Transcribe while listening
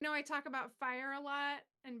know I talk about fire a lot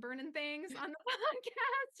and burning things on the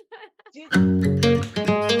podcast.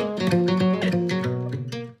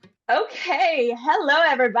 Okay, hello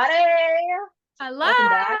everybody. Hello. Welcome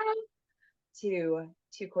back to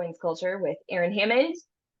Two Coins Culture with Erin Hammond.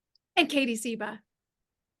 And Katie Sciba.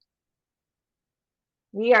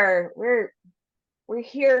 We're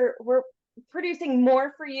here. We're producing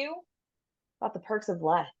more for you about the perks of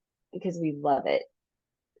less because we love it.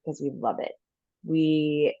 Because we love it.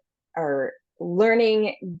 We are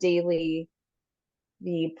learning daily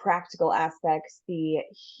the practical aspects, the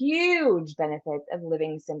huge benefits of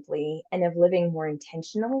living simply and of living more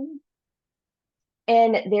intentionally,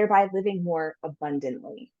 and thereby living more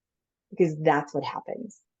abundantly, because that's what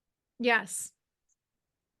happens. Yes.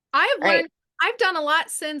 I've done a lot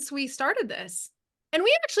since we started this. And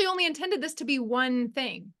we actually only intended this to be one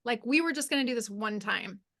thing. Like we were just going to do this one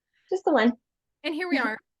time. Just the one. And here we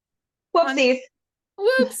are. Whoopsies.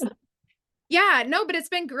 Whoops. Yeah, no, but it's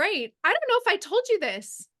been great. I don't know if I told you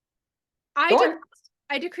this.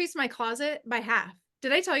 I decreased my closet by half.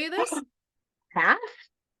 Did I tell you this? Half?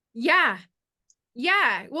 Yeah.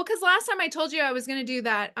 Yeah. Well, because last time I told you I was going to do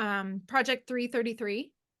that Project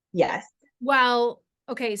 333. Yes. Well,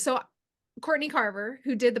 okay. So Courtney Carver,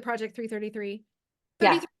 who did the Project 333,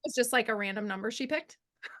 33 was just like a random number she picked.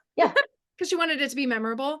 Yeah. Because she wanted it to be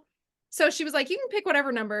memorable. So she was like, you can pick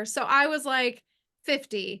whatever number. So I was like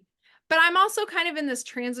 50. But I'm also kind of in this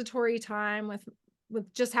transitory time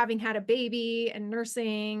with just having had a baby and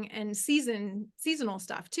nursing and seasonal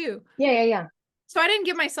stuff too. Yeah. So I didn't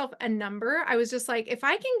give myself a number. I was just like, if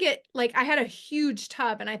I can get, like, I had a huge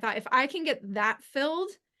tub and I thought if I can get that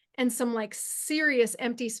filled and some like serious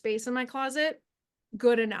empty space in my closet,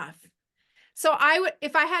 good enough. So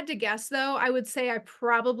if I had to guess though, I would say I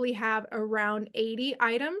probably have around 80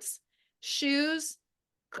 items, shoes,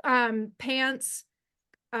 pants,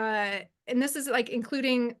 and this is like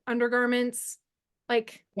including undergarments,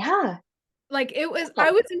 like, yeah. Like I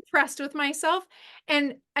was impressed with myself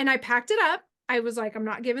and I packed it up. I was like, I'm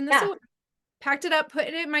not giving this away. Packed it up, put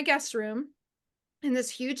it in my guest room in this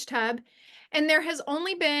huge tub. And there has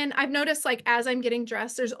only been, I've noticed like as I'm getting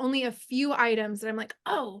dressed, there's only a few items that I'm like,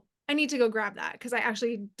 oh, I need to go grab that because I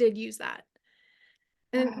actually did use that.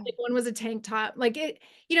 And like, one was a tank top. Like it,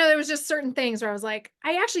 there was just certain things where I was like,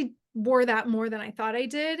 I actually wore that more than I thought I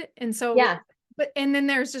did. And so, and then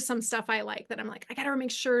there's just some stuff I like that I'm like, I got to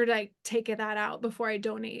make sure to like take that out before I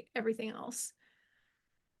donate everything else.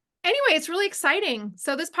 Anyway, it's really exciting.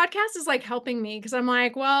 So this podcast is like helping me because I'm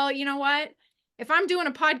like, well, you know what? If I'm doing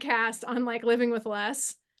a podcast on like living with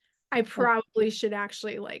less, I probably should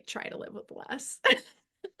actually like try to live with less. Oh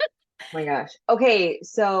my gosh. Okay,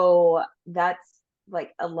 so that's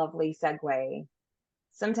like a lovely segue.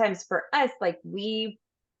 Sometimes for us, like we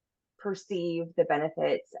perceive the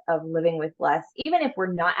benefits of living with less, even if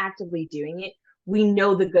we're not actively doing it, we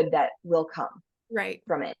know the good that will come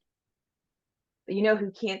from it. But you know who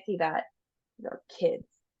can't see that? Our kids.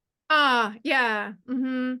 Yeah.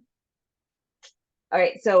 Mm-hmm. All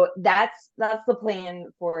right, so that's the plan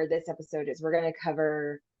for this episode. Is we're going to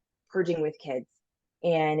cover purging with kids,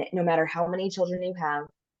 and no matter how many children you have,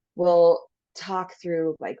 we'll talk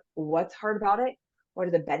through like what's hard about it, what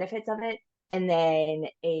are the benefits of it, and then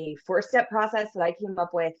a 4-step process that I came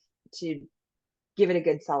up with to give it a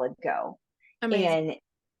good solid go. Amazing. And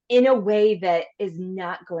in a way that is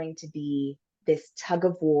not going to be this tug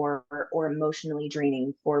of war or emotionally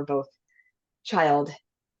draining for both child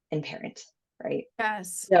and parent, right?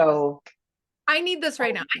 Yes. So I need this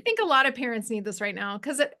right now. I think a lot of parents need this right now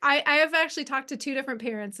because I have actually talked to 2 different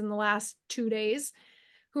parents in the last 2 days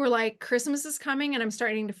who are like, Christmas is coming and I'm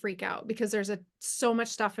starting to freak out because there's so much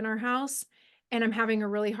stuff in our house and I'm having a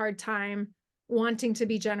really hard time wanting to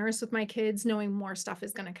be generous with my kids, knowing more stuff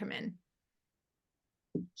is going to come in.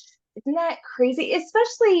 Isn't that crazy?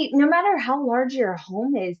 Especially no matter how large your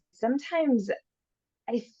home is, sometimes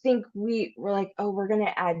I think we're like, oh, we're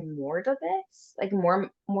gonna add more to this, like more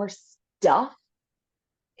stuff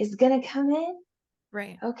is gonna come in.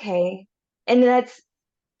 Right. Okay. And that's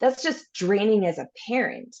just draining as a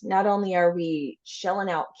parent. Not only are we shelling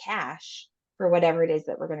out cash for whatever it is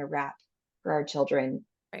that we're gonna wrap for our children,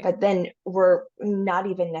 but then we're not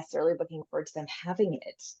even necessarily looking forward to them having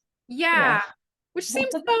it. Yeah. Which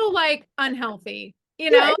seems so like unhealthy,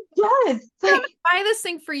 Yeah, it does. I'm gonna buy this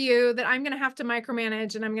thing for you that I'm going to have to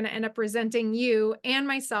micromanage and I'm going to end up resenting you and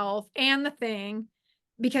myself and the thing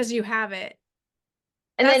because you have it.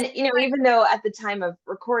 And then, even though at the time of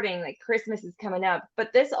recording, like Christmas is coming up,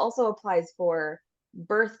 but this also applies for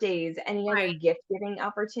birthdays, any other gift giving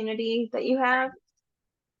opportunity that you have.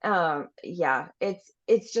 Yeah,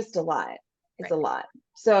 it's just a lot. It's a lot.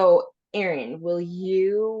 So, Erin, will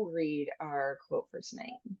you read our quote for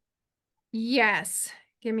tonight? Yes.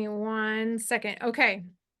 Give me 1 second. Okay.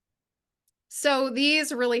 So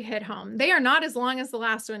these really hit home. They are not as long as the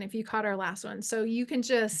last one if you caught our last one. So you can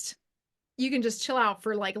just chill out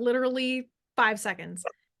for like literally 5 seconds.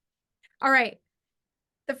 All right.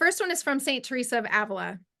 The first one is from St. Teresa of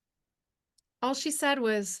Avila. All she said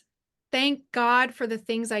was, "Thank God for the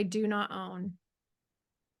things I do not own."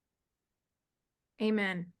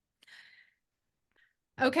 Amen.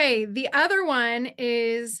 Okay, the other one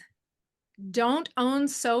is, "Don't own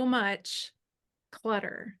so much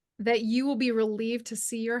clutter that you will be relieved to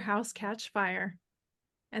see your house catch fire."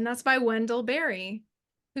 And that's by Wendell Berry,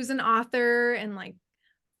 who's an author and like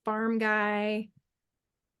farm guy,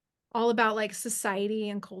 all about like society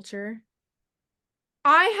and culture.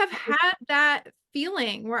 I have had that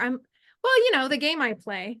feeling where well, the game I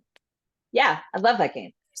play. Yeah, I love that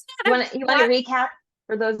game. You want to recap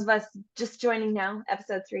for those of us just joining now,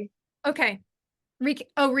 episode 3? Okay.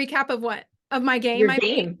 Recap of what? Of my game Your I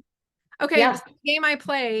play? game. Okay, Yeah. so the game I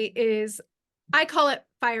play is, I call it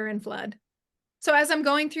Fire and Flood. So as I'm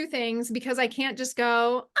going through things, because I can't just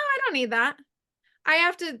go, "Oh, I don't need that." I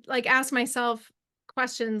have to like ask myself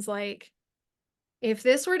questions like, if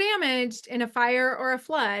this were damaged in a fire or a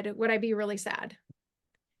flood, would I be really sad?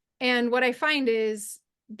 And what I find is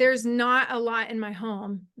there's not a lot in my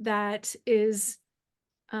home that is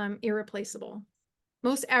irreplaceable.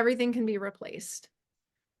 Most everything can be replaced.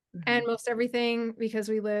 And most everything, because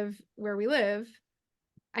we live where we live,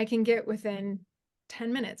 I can get within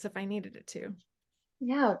 10 minutes if I needed it to.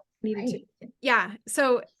 Yeah. Needed Right. to. Yeah.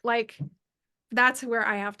 So like that's where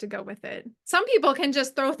I have to go with it. Some people can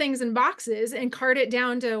just throw things in boxes and cart it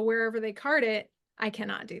down to wherever they cart it. I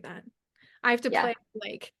cannot do that. I have to Yeah. play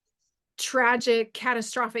like tragic,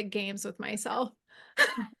 catastrophic games with myself.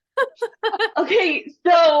 Okay,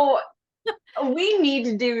 so we need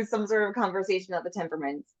to do some sort of conversation about the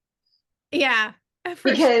temperaments. Yeah,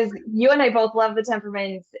 for sure. Because you and I both love the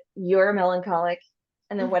temperaments. You're a melancholic.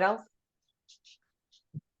 And then what else?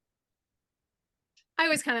 I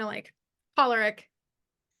was kind of like choleric.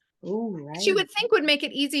 Ooh, Which you right. would think would make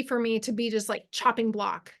it easy for me to be just like chopping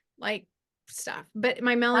block, like stuff. But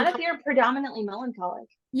my Not if melancholy, you're predominantly melancholic.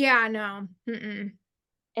 yeah, no. Mm-mm.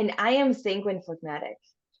 And I am sanguine phlegmatic.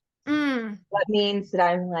 Mm, That means that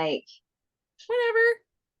I'm like, whatever.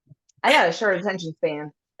 I got a short attention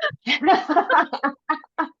span.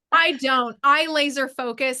 I don't. I laser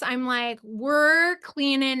focus. I'm like, we're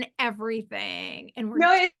cleaning everything and we're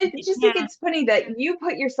No, it's just like yeah. it's funny that you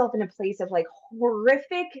put yourself in a place of like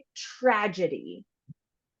horrific tragedy.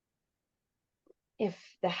 If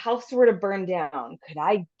the house were to burn down, could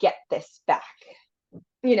I get this back?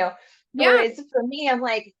 You know, Yeah, whereas for me, I'm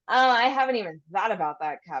like, oh, I haven't even thought about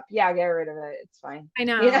that cup. Yeah, get rid of it. It's fine. I You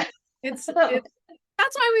know. know? It's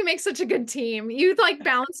that's why we make such a good team. You like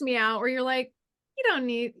balance me out where you're like, you don't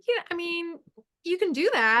need, yeah, I mean, you can do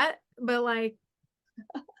that, but like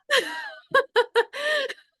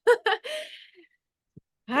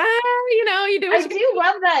you do what I you do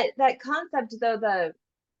love that concept though, the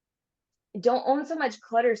don't own so much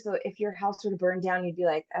clutter. So if your house were to burn down, you'd be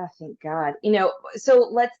like, oh, thank God. So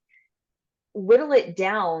let's whittle it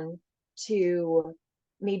down to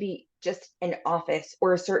maybe just an office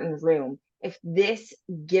or a certain room. If this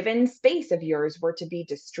given space of yours were to be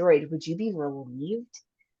destroyed, would you be relieved?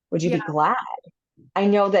 Would you yeah, be glad? I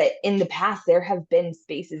know that in the past there have been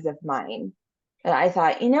spaces of mine that I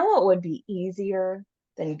thought, you know what would be easier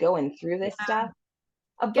than going through this yeah. stuff?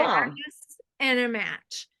 A Gas bomb. and a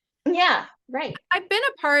match. Yeah, right. I've been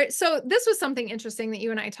a part, so this was something interesting that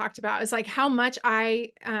you and I talked about, is like how much I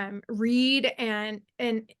read and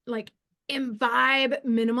like imbibe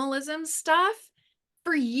minimalism stuff.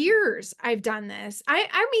 For years I've done this. I'm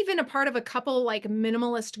even a part of a couple like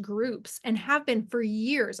minimalist groups and have been for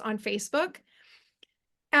years on Facebook.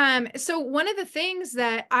 So one of the things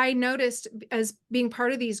that I noticed as being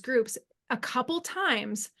part of these groups, a couple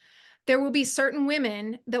times there will be certain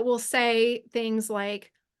women that will say things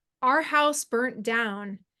like, our house burnt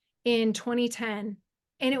down in 2010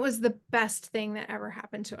 and it was the best thing that ever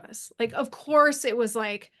happened to us. Like, of course, it was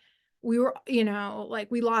like we were,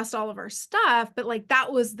 like we lost all of our stuff, but like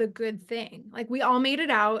that was the good thing. Like we all made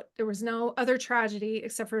it out. There was no other tragedy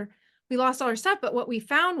except for we lost all our stuff. But what we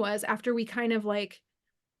found was after we kind of like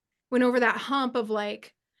went over that hump of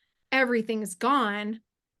like everything's gone,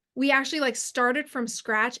 we actually like started from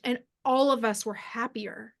scratch and all of us were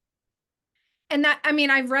happier. And that, I mean,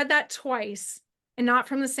 I've read that twice and not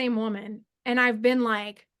from the same woman. And I've been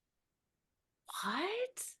like, what?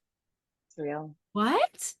 It's real.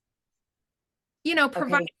 What?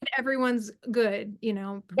 provided Okay. everyone's good,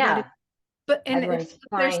 provided, Yeah. but and Everyone's there's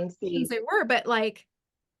fine, situations safe. they were, but like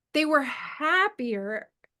they were happier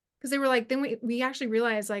because they were like, then we actually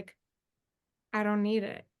realized like I don't need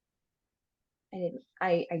it.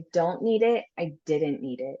 I don't need it. I didn't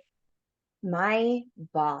need it. My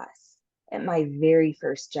boss at my very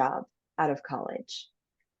first job out of college,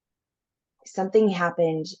 something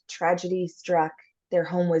happened, tragedy struck, their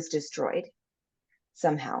home was destroyed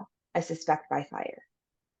somehow. I suspect by fire.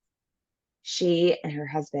 She and her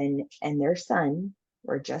husband and their son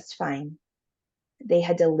were just fine. They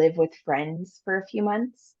had to live with friends for a few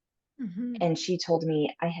months. Hmm. And she told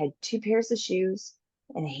me I had 2 pairs of shoes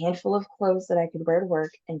and a handful of clothes that I could wear to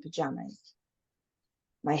work and pajamas.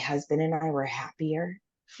 My husband and I were happier.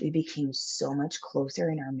 We became so much closer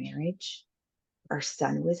in our marriage. Our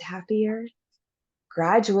son was happier.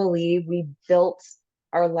 Gradually, we built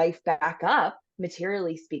our life back up,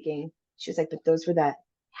 materially speaking. She was like, but those were the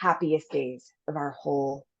happiest days of our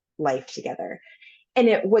whole life together.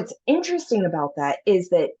 And what's interesting about that is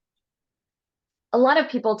that a lot of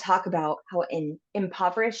people talk about how in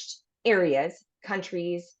impoverished areas,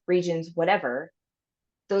 countries, regions, whatever,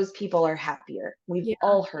 those people are happier. We've Yeah.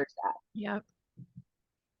 all heard that. Yep.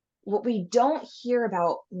 What we don't hear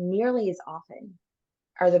about nearly as often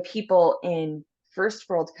are the people in first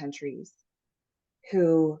world countries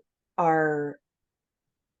who are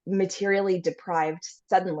materially deprived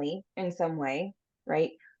suddenly in some way,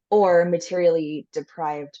 right? Or materially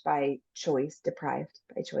deprived by choice,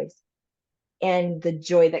 and the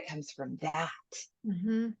joy that comes from that.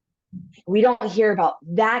 Hmm. We don't hear about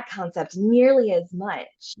that concept nearly as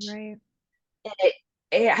much. Right.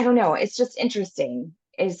 I don't know, it's just interesting.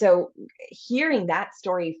 And so hearing that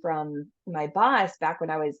story from my boss back when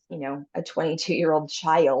I was, a 22-year-old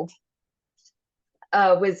child,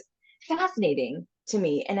 was fascinating to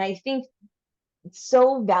me. And I think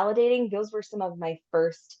so validating. Those were some of my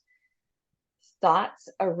first thoughts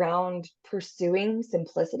around pursuing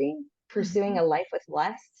simplicity, pursuing Hmm. a life with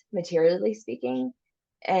less, materially speaking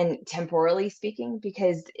and temporally speaking,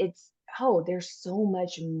 because there's so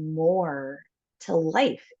much more to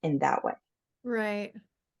life in that way. Right.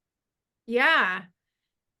 Yeah.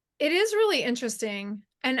 It is really interesting.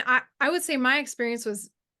 And I would say my experience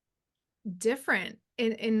was different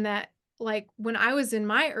in that like when I was in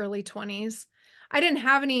my early 20s, I didn't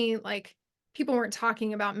have any like people weren't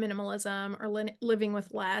talking about minimalism or living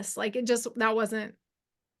with less. Like it just that wasn't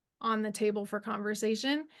on the table for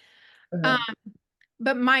conversation. Um, Mhm.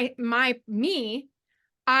 but me,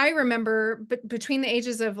 I remember between the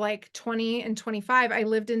ages of like 20 and 25, I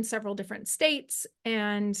lived in several different states.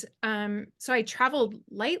 And so I traveled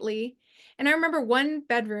lightly. And I remember one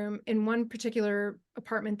bedroom in one particular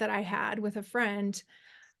apartment that I had with a friend.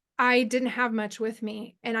 I didn't have much with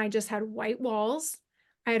me, and I just had white walls.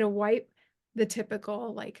 I had a white, the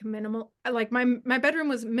typical like minimal, like my bedroom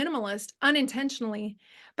was minimalist unintentionally,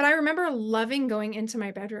 but I remember loving going into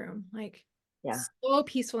my bedroom, like Yeah. so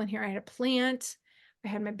peaceful in here. I had a plant, I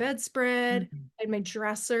had my bedspread, Mhm. I had my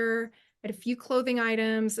dresser, I had a few clothing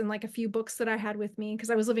items and like a few books that I had with me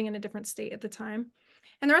because I was living in a different state at the time.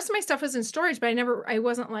 And the rest of my stuff was in storage, but I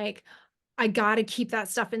wasn't like, I got to keep that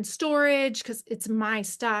stuff in storage because it's my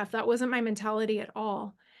stuff. That wasn't my mentality at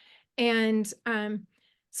all. And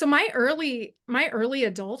so my early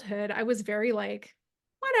adulthood, I was very like,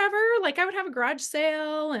 whatever. Like I would have a garage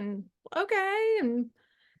sale and okay, and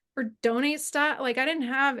or donate stuff. Like I didn't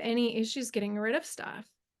have any issues getting rid of stuff.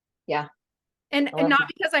 Yeah. And I and love not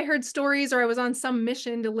that. because I heard stories or I was on some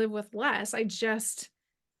mission to live with less. I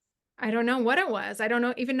don't know what it was. I don't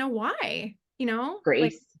know even know why, like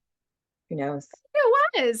Grace. Who knows?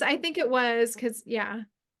 it was. I think it was because, yeah,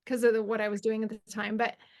 because of what I was doing at the time.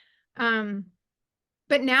 Um,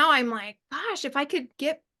 but now I'm like, gosh, if I could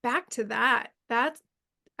get back to that,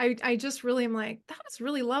 I just really am like, that was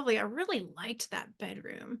really lovely. I really liked that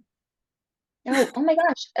bedroom. Oh my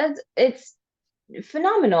gosh. It's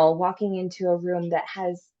phenomenal walking into a room that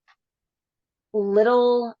has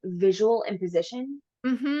little visual imposition.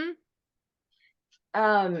 Mm-hmm.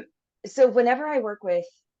 Um, so whenever I work with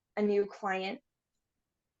a new client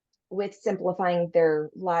with simplifying their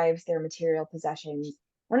lives, their material possessions,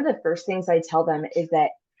 one of the first things I tell them is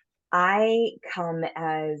that I come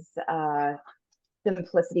as a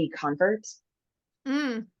simplicity convert.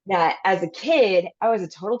 Mm. That as a kid, I was a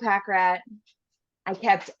total pack rat. I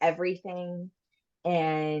kept everything,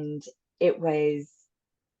 and it was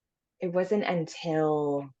it wasn't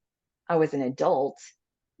until I was an adult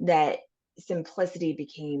that simplicity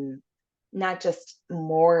became not just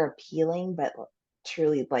more appealing, but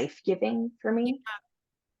truly life giving for me.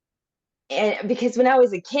 And because when I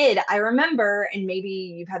was a kid, I remember, and maybe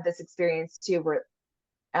you've had this experience too, where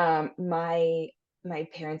my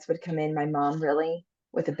parents would come in, my mom really,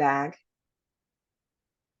 with a bag.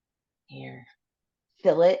 Here,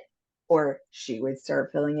 fill it, or she would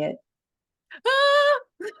start filling it. Ah!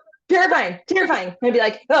 Terrifying, terrifying. I'd be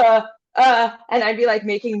like, and I'd be like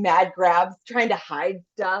making mad grabs, trying to hide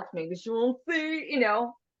stuff, maybe she won't see,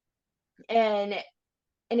 and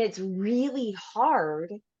it's really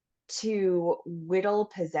hard to whittle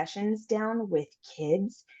possessions down with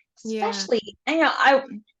kids, Yeah. especially, I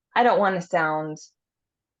don't want to sound,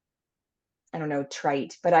 I don't know,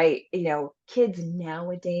 trite, but kids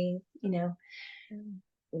nowadays,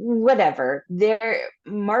 whatever, their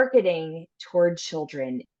marketing toward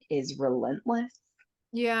children is relentless.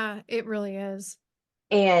 Yeah, it really is.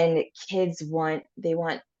 And kids want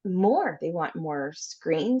more. They want more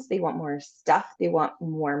screens, they want more stuff, they want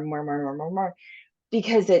more,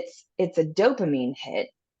 because it's a dopamine hit,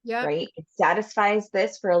 Yep. right? It satisfies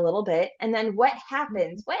this for a little bit, and then what Mhm.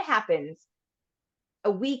 happens? What happens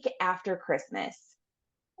a week after Christmas?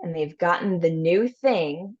 And they've gotten the new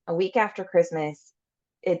thing a week after Christmas.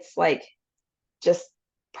 It's like just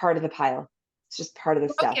part of the pile. It's just part of the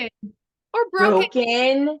stuff. Broken. Or broken.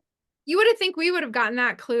 Broken. You would have think we would have gotten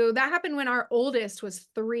that clue. That happened when our oldest was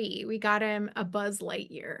 3. We got him a Buzz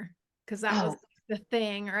Lightyear because that was Oh, the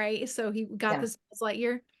thing, right? So he got yeah. this Buzz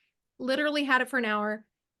Lightyear, literally had it for an hour.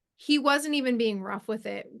 He wasn't even being rough with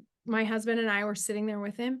it. My husband and I were sitting there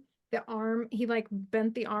with him. The arm, he like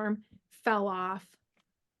bent the arm, fell off.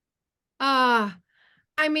 Ah,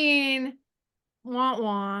 I mean, wah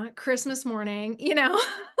wah, Christmas morning,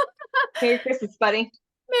 Merry Christmas, buddy.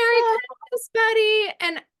 Merry Ah, Christmas, buddy.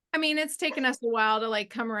 And I mean, it's taken us a while to like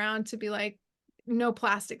come around to be like, no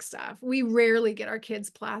plastic stuff. We rarely get our kids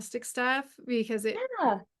plastic stuff because it's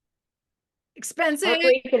yeah. expensive.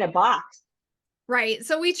 Heartbreak in a box. Right.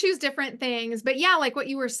 So we choose different things. But yeah, like what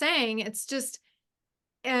you were saying, it's just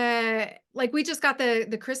like we just got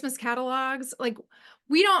the Christmas catalogs. Like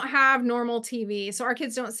we don't have normal TV, so our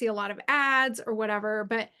kids don't see a lot of ads or whatever.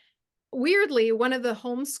 But weirdly, one of the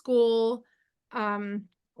homeschool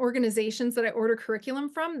organizations that I order curriculum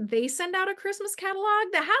from, they send out a Christmas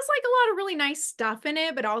catalog that has like a lot of really nice stuff in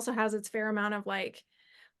it, but also has its fair amount of like,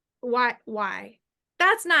 why?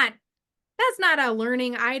 That's not that's not a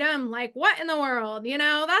learning item. Like, what in the world?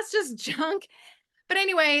 That's just junk. But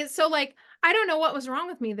anyway, so like, I don't know what was wrong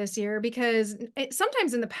with me this year because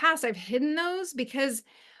sometimes in the past I've hidden those because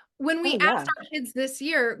when we Oh asked yeah. our kids this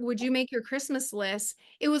year, would you make your Christmas list?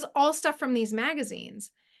 It was all stuff from these magazines.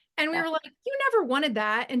 And we Yeah. were like, you never wanted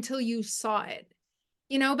that until you saw it,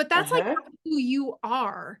 but that's like Uh-huh. who you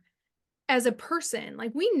are as a person.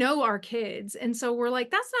 Like we know our kids. And so we're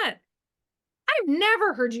like, I've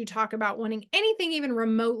never heard you talk about wanting anything even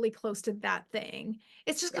remotely close to that thing.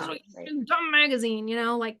 It's just because Yeah, we right. dumb magazine,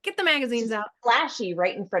 like get the It's magazines just out. flashy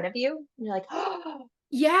right in front of you. And you're like, oh, I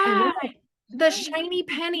Yeah, want to. the shiny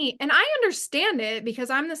penny. And I understand it because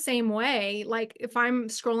I'm the same way. Like if I'm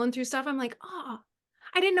scrolling through stuff, I'm like, oh,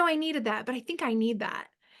 I didn't know I needed that, but I think I need that.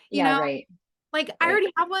 You Yeah, know, right, like I right.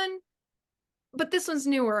 already have one, but this one's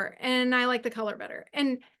newer and I like the color better.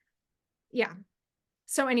 And yeah.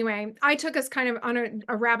 So anyway, I took us kind of on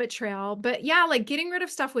a rabbit trail, but yeah, like getting rid of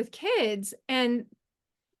stuff with kids and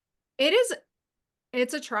it is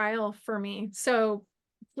it's a trial for me. So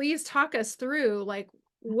please talk us through like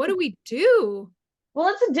what do we do?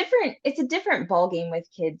 Well, it's a different ball game with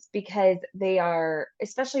kids because they are,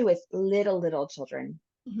 especially with little children.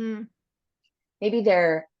 Mhm. Maybe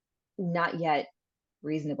they're not yet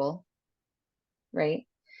reasonable, right?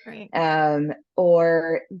 Right.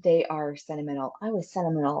 Or they are sentimental. I was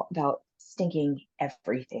sentimental about stinking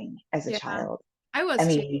everything as a Yeah, child. I I was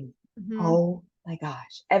too. mean, Mhm. oh my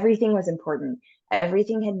gosh, everything was important.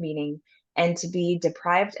 Everything had meaning. And to be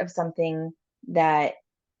deprived of something that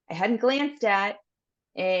I hadn't glanced at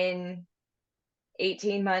in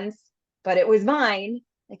 18 months, but it was mine,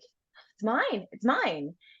 like, it's mine, it's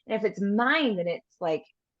mine. And if it's mine, then it's like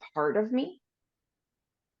part of me.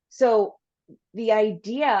 So the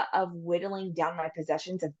idea of whittling down my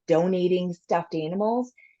possessions, of donating stuffed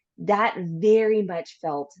animals, that very much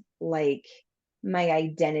felt like my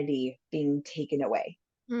identity being taken away.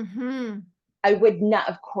 Mhm. I would not,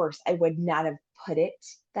 of course, I would not have put it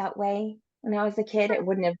that way when I was a kid. I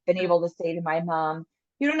wouldn't have been able to say to my mom,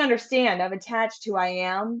 you don't understand, I've attached who I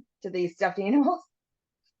am to these stuffed animals.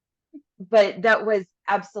 But that was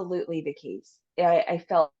absolutely the case. I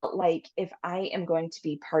felt like if I am going to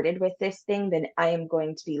be parted with this thing, then I am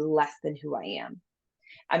going to be less than who I am.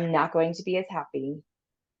 I'm not going to be as happy,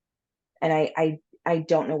 and I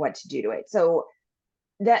don't know what to do to it. So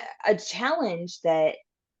that a challenge that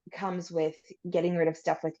comes with getting rid of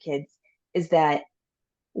stuff with kids is that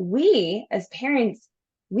we as parents,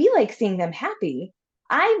 we like seeing them happy.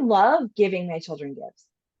 I love giving my children gifts.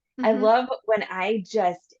 I Mhm. love when I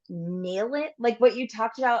just nail it, like what you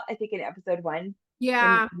talked about, I think in episode 1, when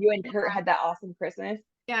Yeah. you and Kurt had that awesome Christmas.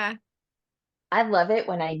 Yeah. I love it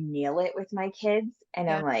when I nail it with my kids and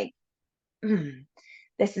Yeah. I'm like, "Mm,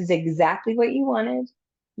 this is exactly what you wanted.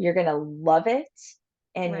 You're gonna love it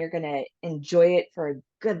and Right. you're gonna enjoy it for a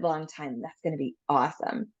good long time. That's gonna be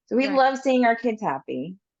awesome." So we Right. love seeing our kids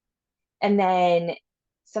happy. And then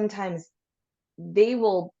sometimes they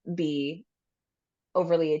will be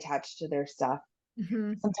overly attached to their stuff.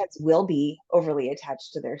 Mhm. Sometimes we'll be overly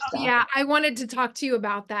attached to their Oh, stuff. yeah, I wanted to talk to you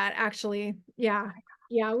about that actually. Yeah.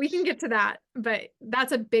 Yeah, we can get to that, but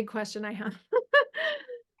that's a big question I have.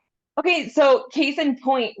 Okay, so case in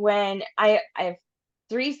point, when I have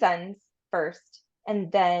 3 sons first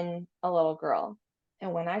and then a little girl.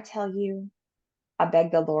 And when I tell you I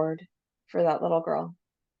begged the Lord for that little girl,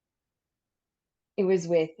 it was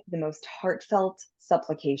with the most heartfelt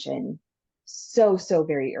supplication, so, so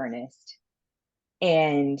very earnest.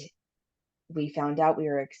 And we found out we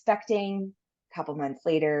were expecting. A couple months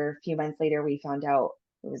later, a few months later, we found out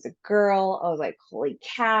it was a girl. I was like, holy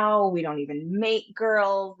cow, we don't even make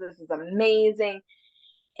girls. This is amazing.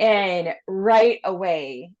 And right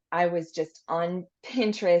away, I was just on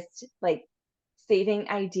Pinterest, like saving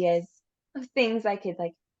ideas of things I could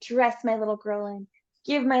like dress my little girl in,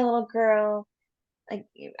 give my little girl, like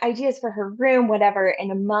ideas for her room, whatever.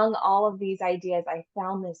 And among all of these ideas, I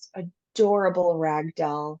found this adorable rag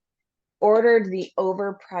doll, ordered the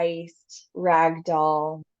overpriced rag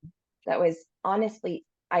doll that was honestly,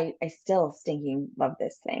 I still stinking love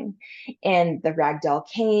this thing. And the rag doll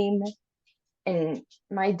came, and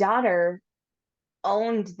my daughter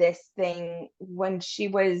owned this thing when she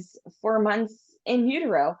was 4 months in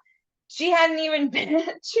utero. She hadn't even been,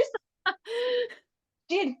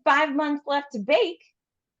 she had 5 months left to bake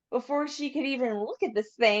before she could even look at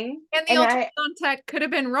this thing. And the And I, ultrasound tech could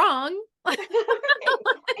have been wrong.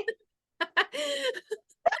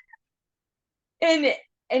 and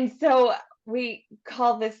and so we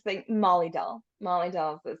call this thing Molly doll. Molly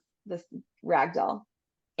doll is this rag doll.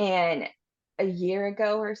 And a year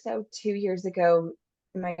ago or so, 2 years ago,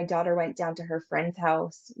 my daughter went down to her friend's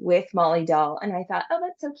house with Molly doll, and I thought, oh,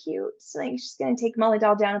 that's so cute. So, like, she's gonna take Molly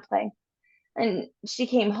doll down and play. And she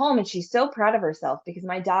came home and she's so proud of herself because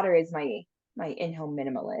my daughter is my in-home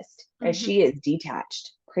minimalist. And Mhm. she is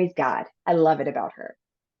detached. Praise God. I love it about her.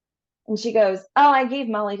 And she goes, "Oh, I gave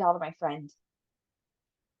Molly doll to my friend."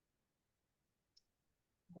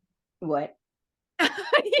 What?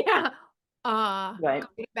 Yeah. What? Got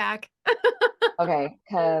it back. Okay,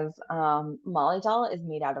 because Molly doll is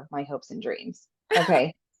made out of my hopes and dreams.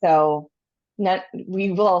 Okay, so not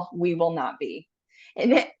we will not be.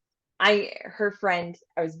 And her friend,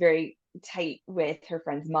 I was very tight with her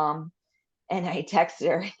friend's mom, and I texted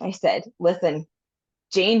her. I said, "Listen,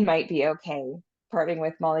 Jane might be okay parting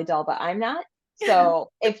with Molly doll, but I'm not. So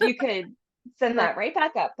if you could send Right. that right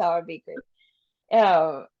back up, that would be great."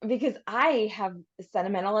 Because I have a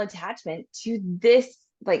sentimental attachment to this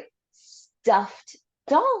like stuffed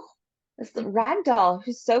doll, this rag doll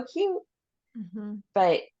who's so cute. Mhm.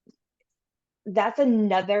 But that's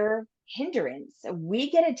another hindrance. We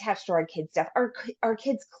get attached to our kids' stuff, our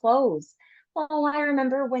kids' clothes. Oh, I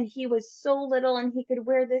remember when he was so little and he could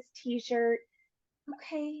wear this t-shirt.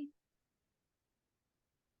 Okay.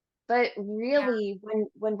 But Yeah. really,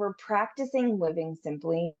 when we're practicing living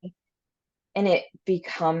simply and it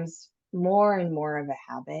becomes more and more of a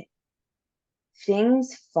habit,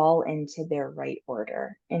 things fall into their right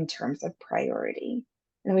order in terms of priority.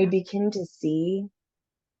 And we Yeah. begin to see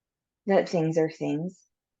that things are things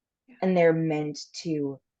Yeah. and they're meant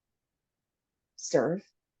to serve.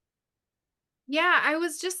 Yeah, I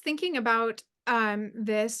was just thinking about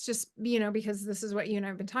this just, because this is what you and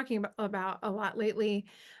I've been talking about a lot lately.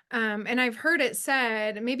 And I've heard it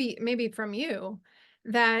said, maybe from you,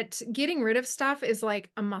 that getting rid of stuff is like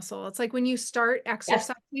a muscle. It's like when you start Yes.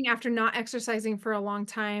 exercising after not exercising for a long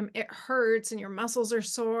time, it hurts and your muscles are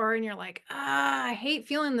sore and you're like, I hate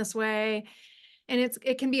feeling this way. And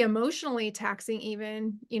it can be emotionally taxing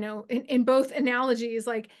even, in both analogies,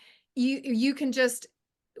 like you can just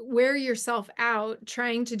wear yourself out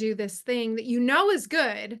trying to do this thing that is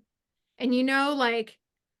good, and like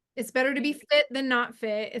it's better to be fit than not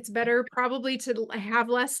fit. It's better probably to have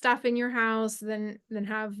less stuff in your house than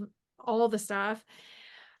have all the stuff.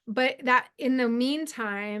 But that in the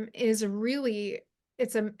meantime is really,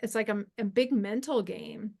 it's like a big mental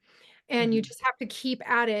game. and you just have to keep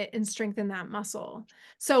at it and strengthen that muscle.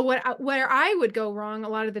 So where I would go wrong a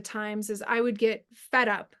lot of the times is I would get fed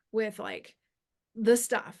up with like the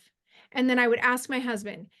stuff. And then I would ask my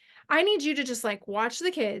husband, I need you to just like watch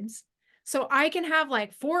the kids so I can have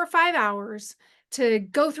like 4 or 5 hours to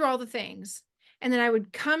go through all the things. And then I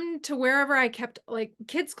would come to wherever I kept like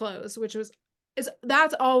kids' clothes, which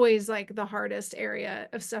that's always like the hardest area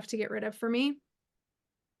of stuff to get rid of for me.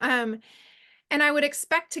 Um, and I would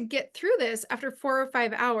expect to get through this after 4 or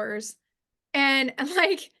 5 hours. And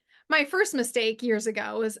like my first mistake years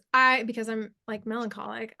ago was because I'm like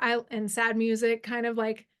melancholic, and sad music kind of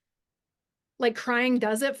like crying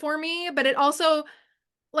does it for me, but it also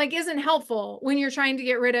like isn't helpful when you're trying to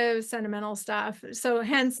get rid of sentimental stuff. So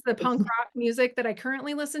hence the punk rock music that I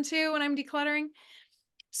currently listen to when I'm decluttering. Yeah.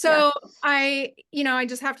 So I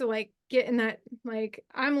just have to like get in that, like,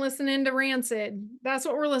 I'm listening to Rancid. That's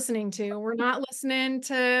what we're listening to. We're not listening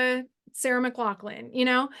to Sarah McLachlan.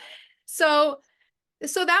 So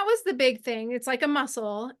that was the big thing. It's like a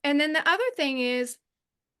muscle. And then the other thing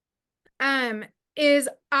um, is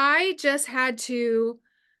I just had to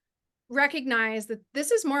recognize that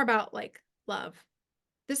this is more about like love.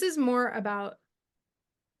 This is more about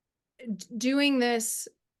doing this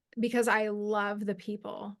because I love the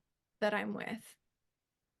people that I'm with,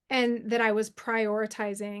 and that I was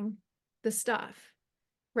prioritizing the stuff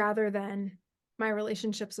rather than my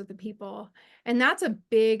relationships with the people. And that's a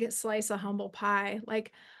big slice of humble pie.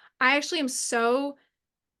 Like, I actually am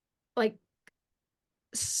like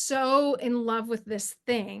so in love with this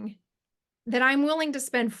thing that I'm willing to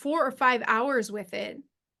spend 4 or 5 hours with it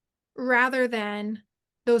rather than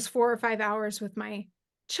those 4 or 5 hours with my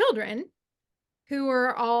children, who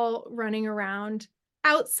are all running around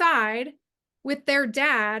outside with their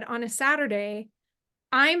dad on a Saturday.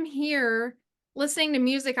 I'm here listening to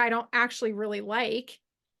music I don't actually really like,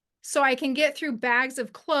 so I can get through bags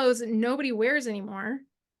of clothes that nobody wears anymore,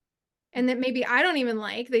 and that maybe I don't even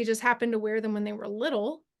like. They just happened to wear them when they were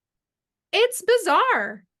little. It's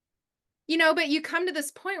bizarre, but you come to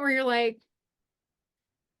this point where you're like,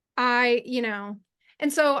 I, you know,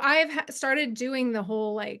 and so I've started doing the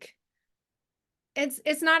whole like,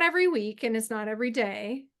 it's not every week and it's not every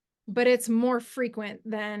day, but it's more frequent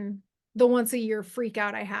than the once a year freak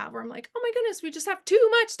out I have where I'm like, oh my goodness, we just have too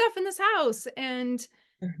much stuff in this house. And,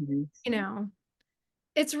 Mm-hmm. you know,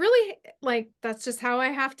 it's really like, that's just how I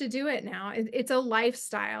have to do it now. It's a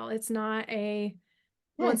lifestyle. It's not a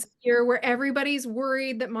once a Yes. year where everybody's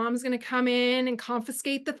worried that mom's going to come in and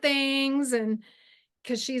confiscate the things, and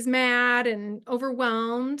because she's mad and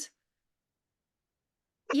overwhelmed.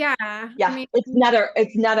 Yeah. I Yeah. mean,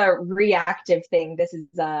 It's not a reactive thing. This is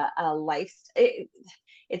a life.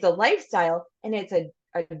 It's a lifestyle, and it's a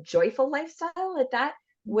joyful lifestyle at that,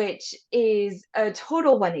 which is a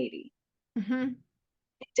total 180. mhm,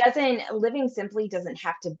 Living simply doesn't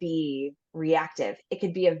have to be reactive. It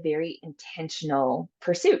could be a very intentional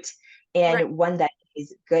pursuit, right. and one that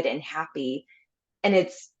is good and happy. And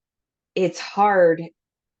it's hard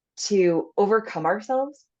to overcome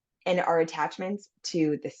ourselves and our attachments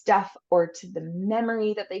to the stuff or to the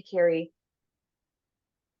memory that they carry.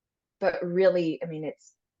 But really, I mean,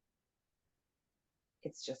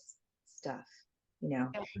 it's just stuff, you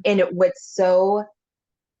know. Yeah. And what's so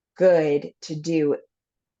good to do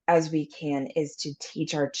as we can is to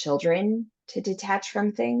teach our children to detach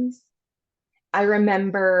from things. I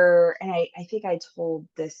remember, and I think I told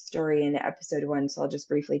this story in episode 1, so I'll just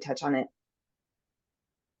briefly touch on it.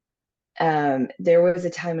 There was a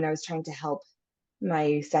time when I was trying to help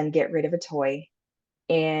my son get rid of a toy,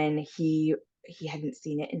 and he hadn't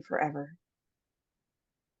seen it in forever.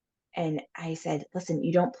 And I said, "Listen,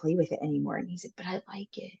 you don't play with it anymore." And he said, "But I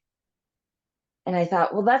like it." And I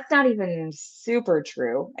thought, well, that's not even super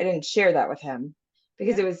true. I didn't share that with him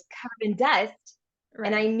because Yeah. it was covered in dust,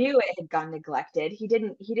 and I Right. knew it had gone neglected. He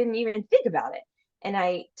didn't even think about it. And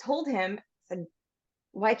I told him, I said,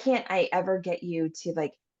 "Why can't I ever get you to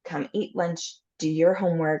like come eat lunch, do your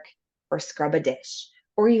homework, or scrub a dish,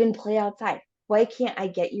 or even play outside? Why can't I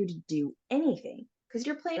get you to do anything? Because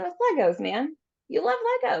you're playing with Legos, man. You love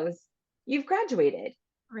Legos. You've graduated.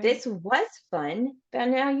 Right. This was fun, but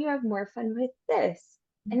now you have more fun with this.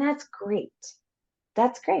 And that's great.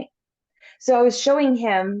 That's great." So I was showing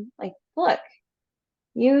him, like, look,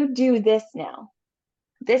 you do this now.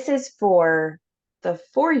 This is for the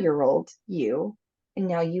 4-year-old you, and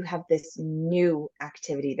now you have this new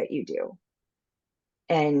activity that you do.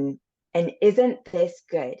 And isn't this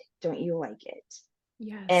good? Don't you like it?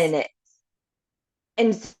 Yes.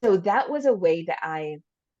 And so that was a way that I,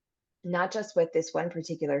 not just with this one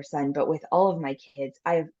particular son, but with all of my kids,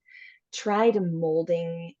 I've tried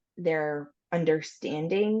molding their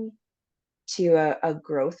understanding to a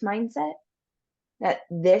growth mindset that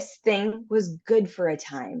this thing was good for a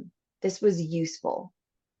time. This was useful.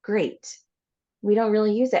 Great. We don't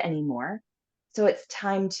really use it anymore. So it's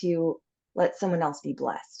time to let someone else be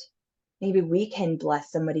blessed. Maybe we can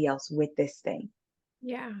bless somebody else with this thing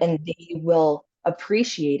Yeah. and they will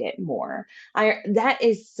appreciate it more. That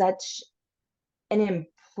is such an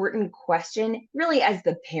important question, really, as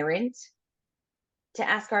the parent to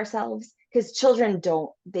ask ourselves, because children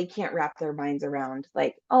they can't wrap their minds around,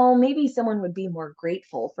 like, oh, maybe someone would be more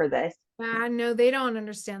grateful for this. No, they don't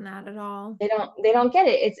understand that at all. They don't get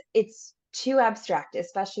it. It's too abstract,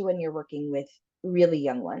 especially when you're working with really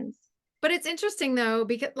young ones. But it's interesting though,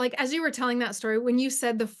 because like as you were telling that story, when you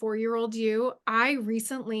said the 4-year-old you,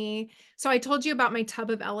 so I told you about my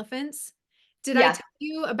tub of elephants. Did I Yeah, tell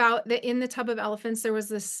you about that in the tub of elephants there was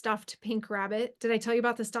this stuffed pink rabbit? Did I tell you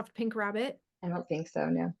about the stuffed pink rabbit? I don't think so,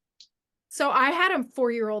 no. So I had a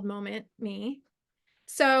 4-year-old moment, me.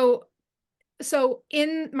 So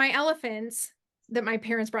in my elephants that my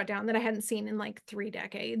parents brought down that I hadn't seen in like 3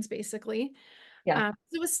 decades, basically, Yeah.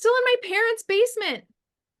 it was still in my parents' basement.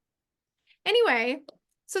 Anyway,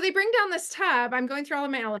 so they bring down this tub. I'm going through all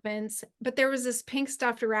of my elephants, but there was this pink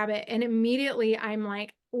stuffed rabbit, and immediately I'm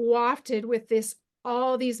like wafted with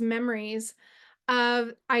all these memories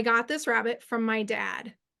of I got this rabbit from my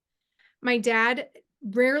dad. My dad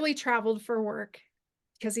rarely traveled for work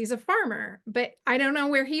because he's a farmer, but I don't know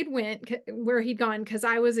where he'd gone because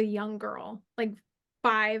I was a young girl, like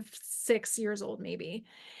 5, 6 years old, maybe.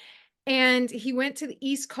 And he went to the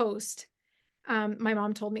East Coast. My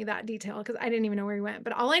mom told me that detail because I didn't even know where he went.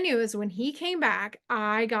 But all I knew is when he came back,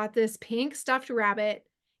 I got this pink stuffed rabbit.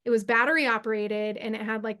 It was battery operated and it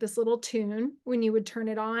had like this little tune when you would turn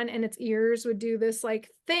it on and its ears would do this like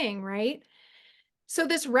thing, right? So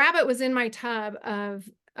this rabbit was in my tub of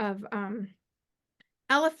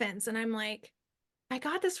elephants and I'm like, I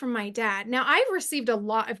got this from my dad. Now I've received a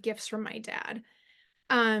lot of gifts from my dad.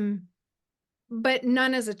 Um, but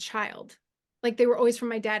none as a child. Like they were always from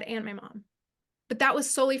my dad and my mom. But that was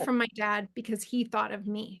solely from my dad because he thought of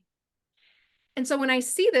me. And so when I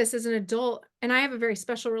see this as an adult, and I have a very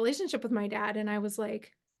special relationship with my dad, and I was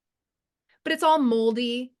like, but it's all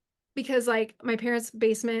moldy because like my parents'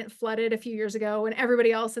 basement flooded a few years ago and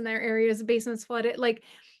everybody else in their area's basements flooded. Like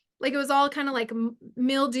it was all kind of like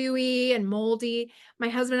mildewy and moldy. My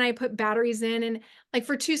husband and I put batteries in, and like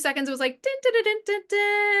for 2 seconds it was like dun, dun, dun, dun, dun,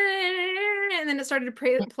 dun, and then it started to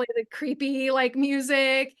play the creepy like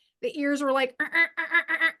music. The ears were like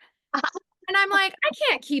and I'm like, I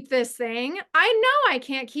can't keep this thing. I know I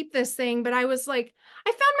can't keep this thing, but I was like,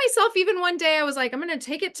 I found myself even one day, I was like, I'm going to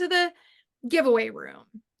take it to the giveaway room,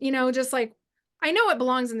 just like, I know it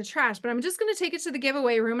belongs in the trash, but I'm just going to take it to the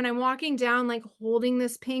giveaway room. And I'm walking down, like holding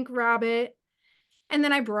this pink rabbit. And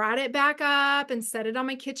then I brought it back up and set it on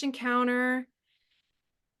my kitchen counter.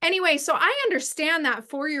 Anyway, so I understand that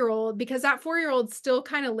 4-year-old because that 4-year-old still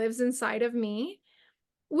kind of lives inside of me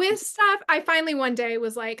with stuff. I finally one day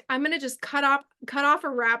was like, I'm gonna just cut off a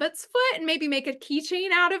rabbit's foot and maybe make a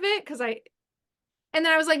keychain out of it and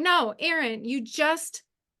then I was like, no, Erin, your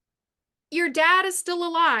dad is still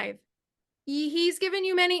alive. He's given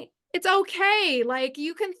you many. It's okay. Like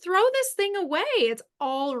you can throw this thing away. It's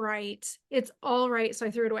all right. It's all right. So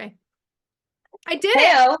I threw it away. I did it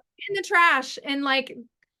Heyo. in the trash and like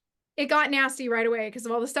it got nasty right away because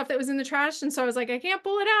of all the stuff that was in the trash. And so I was like, I can't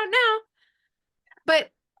pull it out now. But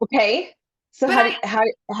Okay. So but I how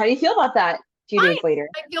do you feel about that a few fine. days later?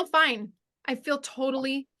 I feel fine. I feel Oh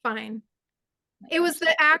totally fine. my It was gosh, the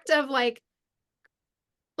that's act of like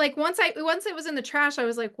once it was in the trash, I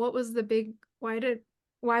was like, what was the big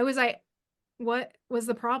why was I what was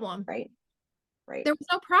the problem? right. Right. There was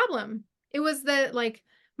no problem. It was that like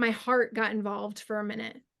my heart got involved for a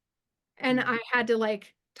minute and Mm. I had to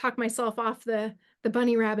like talk myself off the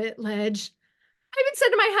bunny rabbit ledge. I even said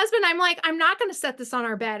to my husband, I'm like, I'm not going to set this on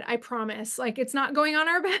our bed. I promise. Like it's not going on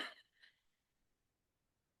our bed.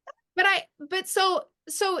 But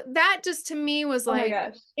that just to me was Oh my like,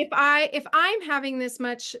 gosh. if I'm having this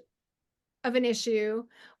much of an issue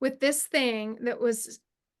with this thing that was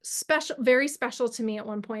special, very special to me at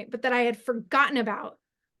one point, but that I had forgotten about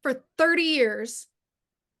for 30 years,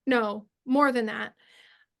 no, more than that,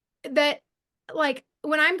 that like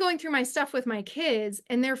when I'm going through my stuff with my kids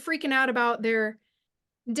and they're freaking out about their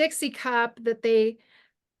Dixie cup that they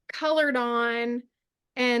colored on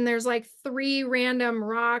and there's like 3 random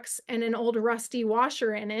rocks and an old rusty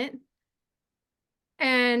washer in it.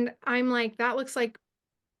 And I'm like, that looks like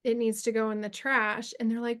it needs to go in the trash.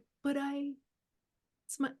 And they're like, but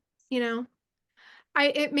it's my, you know,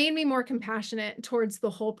 it made me more compassionate towards the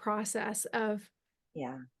whole process of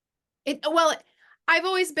Yeah, it. Well,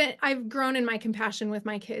 I've grown in my compassion with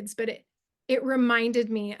my kids, but it reminded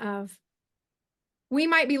me of we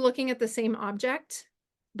might be looking at the same object,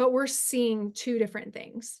 but we're seeing two different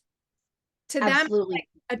things. To them, it's absolutely. like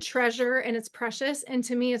a treasure and it's precious, and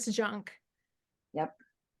to me, it's junk Yep.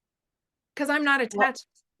 because I'm not Well, attached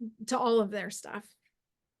to all of their stuff.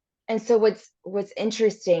 and so what's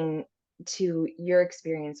interesting to your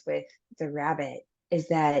experience with the rabbit is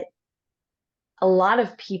that a lot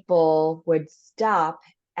of people would stop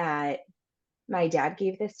at my dad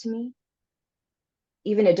gave this to me,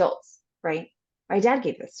 even adults, right? My dad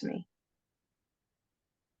gave this to me,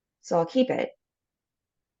 so I'll keep it.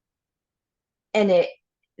 And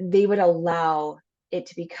they would allow it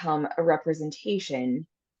to become a representation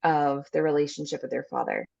of the relationship with their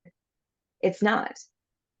father. It's not.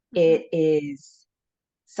 Mhm, It is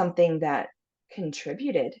something that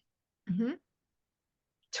contributed mhm,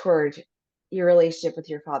 toward your relationship with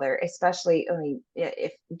your father, especially only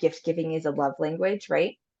if gift giving is a love language,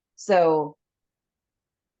 right? So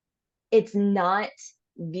it's not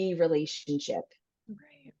the relationship,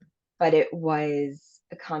 right, but it was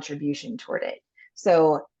a contribution toward it.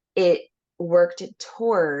 So it worked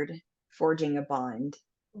toward forging a bond,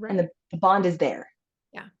 and right, the bond is there.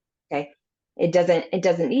 yeah, Okay. It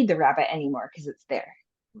doesn't need the rabbit anymore because it's there.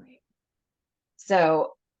 right,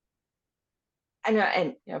 So I know,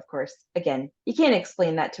 and of course, again, you can't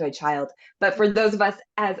explain that to a child, but for those of us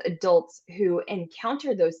as adults who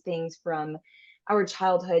encounter those things from our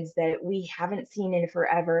childhoods that we haven't seen in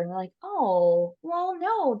forever, and we're like, oh, well,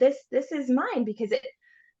 no, this is mine because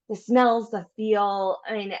the smells, the feel.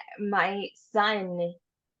 I mean, my son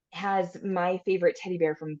has my favorite teddy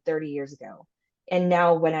bear from 30 years ago. And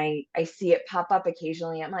now when I see it pop up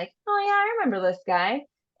occasionally, I'm like, oh yeah, I remember this guy.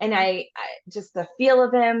 And yeah, I just the feel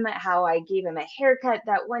of him, how I gave him a haircut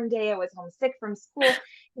that one day I was homesick from school,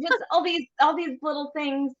 just all these little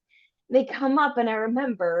things, they come up and I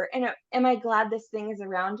remember. And am I glad this thing is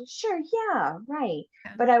around? Sure, yeah, right.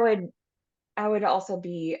 yeah, But I would also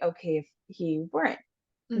be okay if he weren't,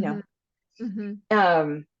 you know. mhm, mhm,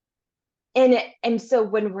 Um and so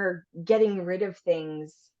when we're getting rid of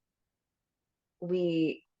things,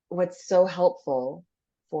 we what's so helpful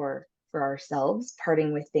for ourselves,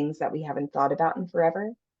 parting with things that we haven't thought about in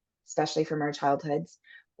forever, especially from our childhoods,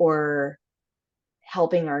 or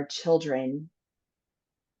helping our children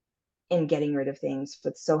in getting rid of things,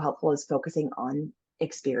 what's so helpful is focusing on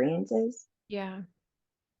experiences. yeah,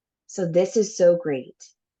 So this is so great.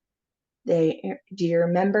 Do you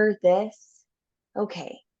remember this?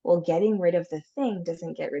 Okay, well, getting rid of the thing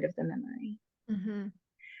doesn't get rid of the memory. mhm,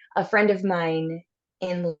 A friend of mine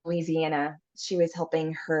in Louisiana, she was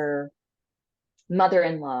helping her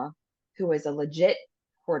mother-in-law, who was a legit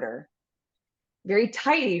hoarder, very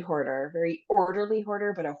tidy hoarder, very orderly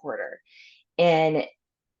hoarder, but a hoarder. And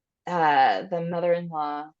the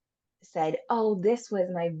mother-in-law said, oh, this was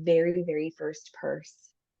my very, very first purse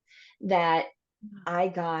that I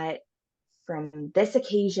got from this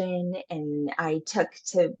occasion, and I took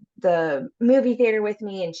to the movie theater with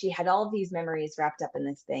me, and she had all of these memories wrapped up in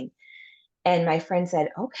this thing. And my friend said,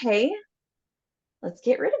 okay, let's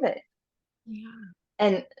get rid of it. yeah.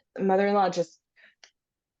 And mother-in-law just,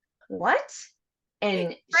 what?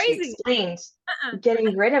 And she Crazy. explained Uh-uh.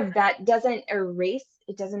 getting rid of that doesn't erase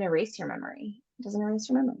your memory. It doesn't erase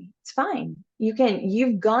your memory. It's fine.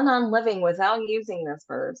 You've gone on living without using this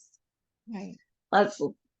verse. Right,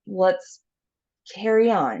 Let's carry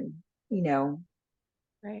on, you know.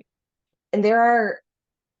 right, And there are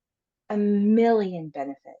a million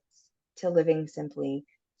benefits to living simply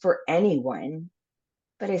for anyone,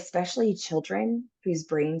 but especially children whose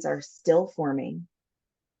brains are still forming,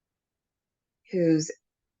 whose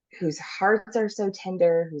whose hearts are so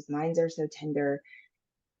tender, whose minds are so tender.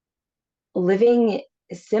 Living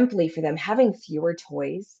simply for them, having fewer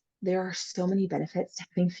toys. There are so many benefits to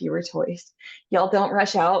having fewer toys. Y'all don't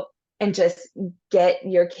rush out and just get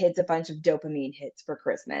your kids a bunch of dopamine hits for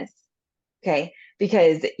Christmas. Okay.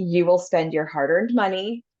 Because you will spend your hard earned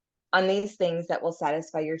money on these things that will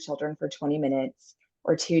satisfy your children for 20 minutes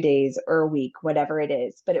or 2 days or a week, whatever it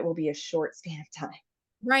is, but it will be a short span of time.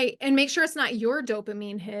 right, and make sure it's not your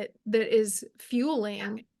dopamine hit that is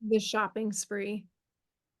fueling the shopping spree,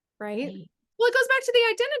 right? Right. Well, it goes back to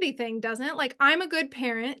the identity thing, doesn't it? Like, I'm a good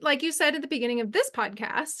parent, like you said at the beginning of this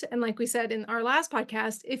podcast, and like we said in our last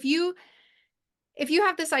podcast, if you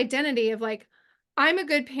have this identity of like, I'm a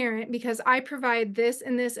good parent because I provide this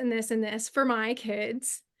and this and this and this for my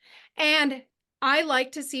kids, and I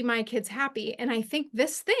like to see my kids happy, and I think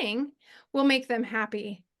this thing will make them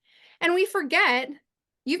happy. And we forget,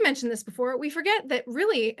 you've mentioned this before, we forget that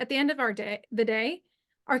really at the end of the day,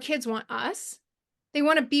 our kids want us. They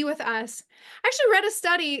want to be with us. I actually read a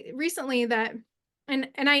study recently that, and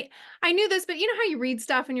I knew this, but you know how you read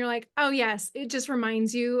stuff and you're like, oh yes, it just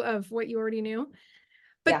reminds you of what you already knew.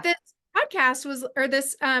 But Yeah. this podcast was, or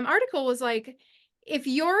this article was like, if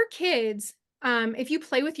your kids, if you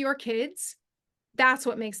play with your kids, that's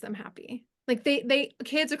what makes them happy. Like they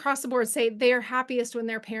kids across the board say they are happiest when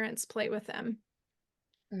their parents play with them.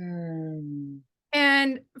 Mm,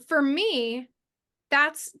 And for me,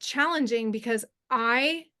 that's challenging because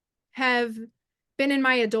I have been in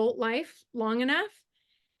my adult life long enough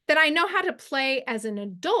that I know how to play as an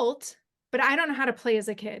adult, but I don't know how to play as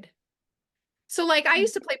a kid. So like I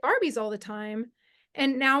used to play Barbies all the time.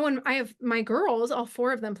 And now when I have my girls, all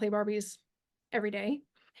four of them play Barbies every day.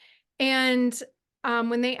 And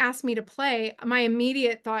when they ask me to play, my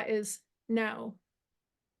immediate thought is no.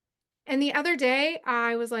 And the other day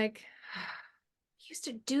I was like, I used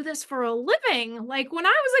to do this for a living. Like when I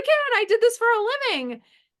was a kid, I did this for a living.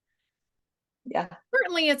 yeah.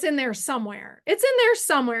 Certainly it's in there somewhere. It's in there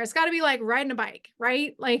somewhere. It's got to be like riding a bike,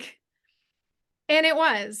 right? Like, and it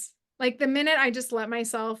was like the minute I just let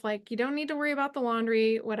myself, like, you don't need to worry about the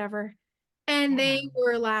laundry, whatever. And Yeah. they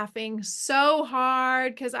were laughing so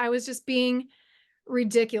hard because I was just being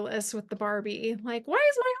ridiculous with the Barbie. Like, why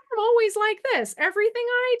is my arm always like this? Everything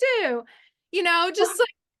I do, just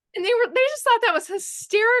like, and they just thought that was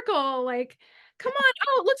hysterical. Like, come on,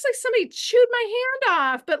 oh, it looks like somebody chewed my hand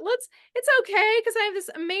off, but it's okay because I have this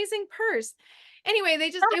amazing purse. Anyway,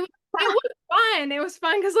 it was fun. It was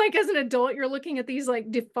fun because like as an adult, you're looking at these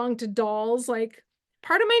like defunct dolls, like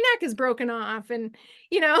part of my neck is broken off, and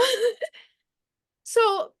you know,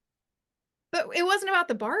 so but it wasn't about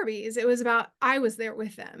the Barbies. It was about I was there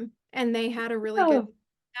with them and they had a really good Oh,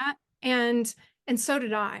 that and so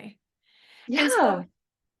did I. And yeah.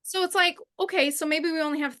 so it's like, okay, so maybe we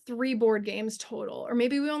only have 3 board games total, or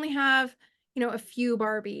maybe we only have, a few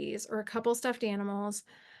Barbies or a couple stuffed animals.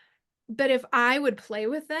 But if I would play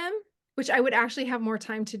with them, which I would actually have more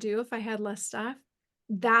time to do if I had less stuff,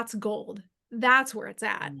 that's gold. That's where it's Oh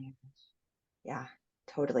at. my gosh. Yeah,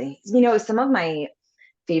 totally. Some of my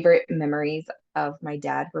favorite memories of my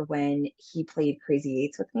dad were when he played Crazy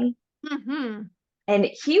Eights with me. Hmm. And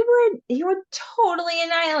he would totally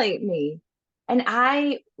annihilate me. And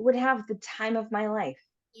I would have the time of my life.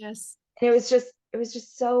 Yes. And it was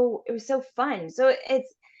so fun. So it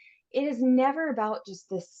is never about just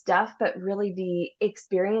the stuff, but really the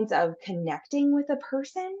experience of connecting with a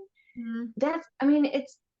person. Mhm.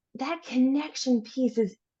 It's that connection piece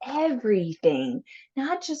is everything,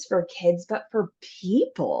 not just for kids, but for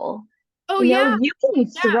people. Oh yeah. You can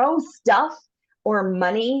Yeah. throw stuff or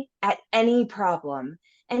money at any problem,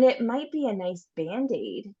 and it might be a nice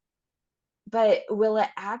band-aid, but will it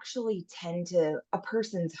actually tend to a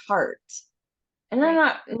person's heart? And I'm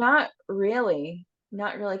Right. not really,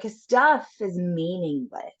 because stuff is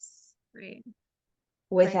meaningless Right. Right.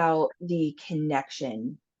 without the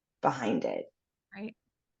connection behind it. Right.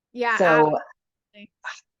 Yeah, So absolutely.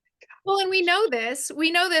 Well, and we know this. We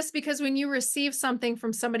know this because when you receive something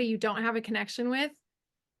from somebody you don't have a connection with,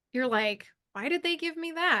 you're like, why did they give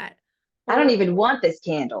me that? I don't Or even want this I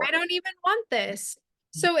candle. don't even want this.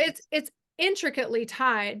 So it's intricately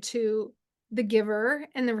tied to the giver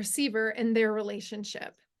and the receiver and their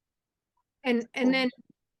relationship. And Cool. then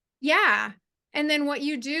yeah. And then what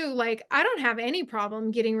you do, like I don't have any problem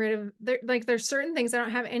getting rid of there's certain things I don't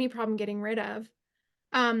have any problem getting rid of.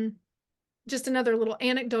 Um just another little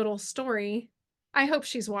anecdotal story. I hope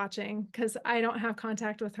she's watching because I don't have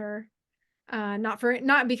contact with her.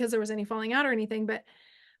 Not because there was any falling out or anything, but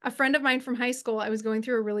a friend of mine from high school, I was going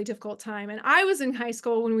through a really difficult time. And I was in high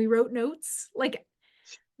school when we wrote notes, like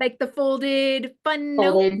the folded fun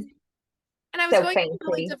note. Folded And I was so going through a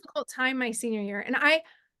really fancy. difficult time my senior year. And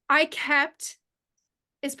I kept,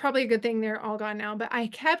 it's probably a good thing they're all gone now, but I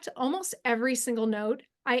kept almost every single note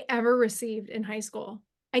I ever received in high school.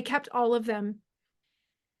 I kept all of them.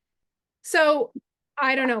 So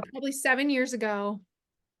I don't know, probably 7 years ago,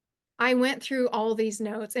 I went through all these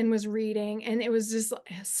notes and was reading, and it was just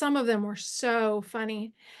some of them were so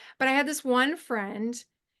funny. But I had this one friend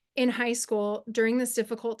in high school during this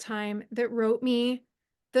difficult time that wrote me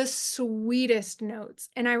the sweetest notes.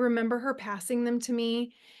 And I remember her passing them to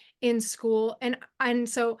me in school. And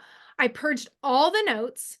so I purged all the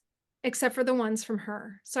notes except for the ones from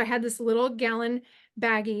her. So I had this little gallon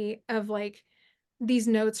baggie of like these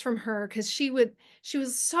notes from her because she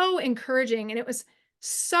was so encouraging and it was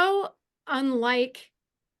so unlike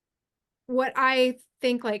what I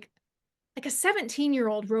think like like a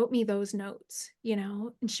 17-year-old wrote me those notes, you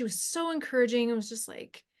know, and she was so encouraging. It was just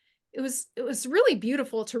like, it was really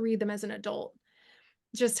beautiful to read them as an adult,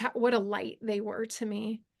 just what a light they were to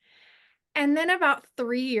me. And then about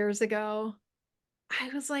 3 years ago, I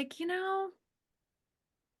was like, you know,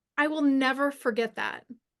 I will never forget that,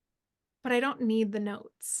 but I don't need the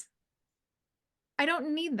notes. I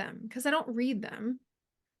don't need them because I don't read them,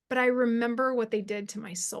 but I remember what they did to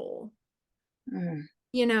my soul. Mm.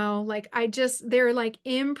 You know, like they're like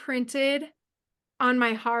imprinted on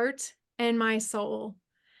my heart and my soul.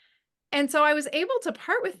 And so I was able to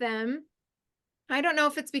part with them. I don't know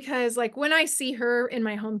if it's because like when I see her in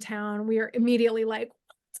my hometown, we are immediately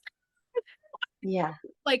Yeah.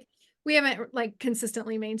 like we haven't like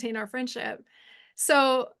consistently maintained our friendship.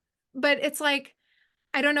 So, but it's like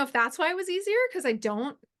I don't know if that's why it was easier because I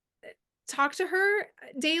don't talk to her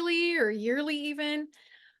daily or yearly even.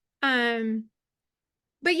 Um,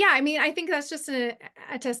 but yeah, I mean, I think that's just an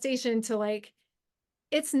attestation to like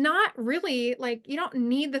it's not really like you don't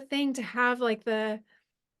need the thing to have like the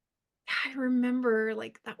I remember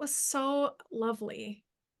like that was so lovely,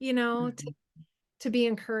 you know, Mhm. to be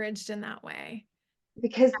encouraged in that way.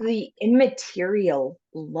 Because the immaterial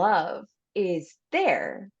love is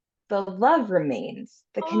there. The love remains,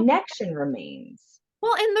 the Oh, connection remains.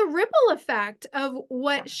 well, and the ripple effect of Yeah.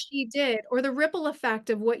 what she did, or the ripple effect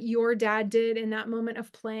of what your dad did in that moment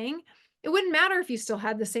of playing, it wouldn't matter if you still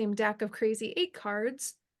had the same deck of crazy eight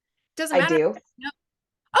cards. Doesn't I matter. do. No.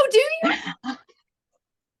 Oh, do you?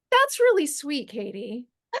 That's really sweet, Katie.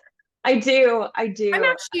 I do. I I'm do.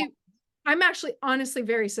 actually, I'm actually honestly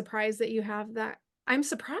very surprised that you have that. I'm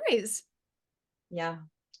surprised. Yeah,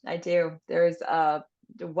 I do. There's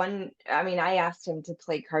the one, I mean, I asked him to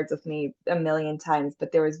play cards with me a million times,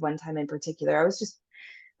 but there was one time in particular. I was just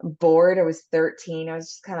bored. I was 13. I was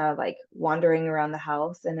just kind of like wandering around the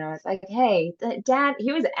house and I was like, "Hey, Dad,"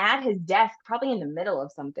 he was at his desk, probably in the middle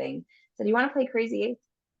of something. Said, "You want to play Crazy Eights?"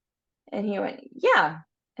 And he went, "Yeah."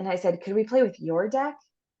 And I said, "Could we play with your deck?"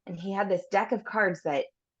 And he had this deck of cards that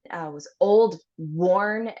was old,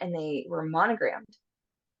 worn, and they were monogrammed.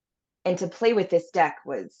 And to play with this deck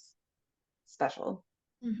was special.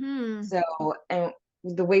 Hmm. So, and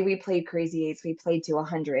the way we played Crazy Eights, we played to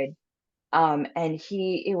 100. And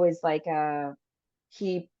it was like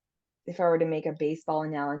he, if I were to make a baseball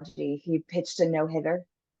analogy, he pitched a no hitter.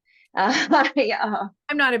 Yeah.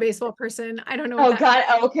 I'm not a baseball person. I don't know what Oh that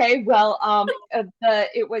God. Okay. Well,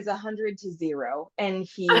 it was 100-0, and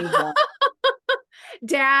he won.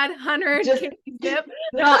 Dad, 100, Just Katie zip.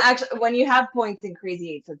 no, actually, when you have points in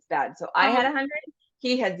Crazy Eights, it's bad. So I Oh, had 100,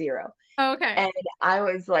 he had 0. okay. And I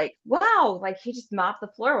was like, wow, like he just mopped the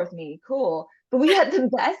floor with me. Cool. But we had the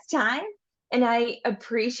best time. And I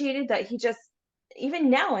appreciated that he just, even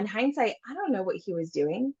now in hindsight, I don't know what he was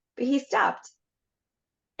doing, but he stopped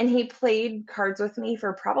and he played cards with me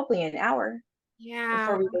for probably an hour Yeah.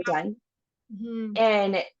 before we were done. Mhm.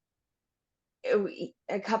 And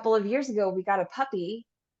a couple of years ago, we got a puppy.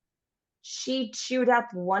 She chewed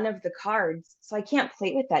up one of the cards. So I can't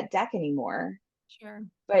play with that deck anymore. Sure.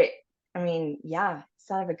 But I mean, yeah,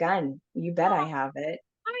 son of a gun. You bet I Oh, have it.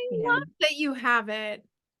 I You know, love that you have it.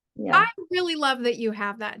 I yeah, really love that you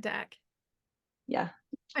have that deck. yeah.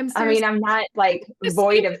 I'm I mean, seriously I'm not like just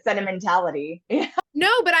void of sentimentality. Yeah.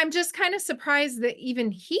 no, but I'm just kind of surprised that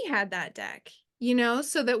even he had that deck, you know,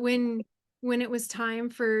 so that when it was time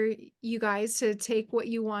for you guys to take what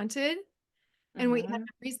you wanted and what you had Hmm.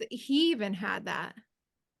 memories that he even had that.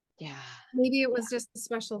 Yeah. Maybe it Yeah. was just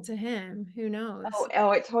special to him. Who knows?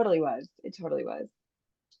 Oh, it totally was. It totally was.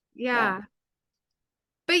 Yeah. Yeah.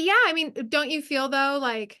 But yeah, I mean, don't you feel though,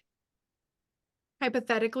 like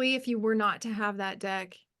hypothetically, if you were not to have that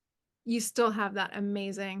deck, you still have that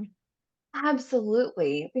amazing.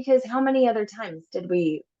 Absolutely. Because how many other times did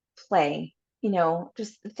we play?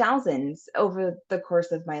 Just thousands over the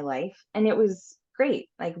course of my life. And it was great.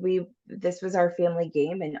 Like this was our family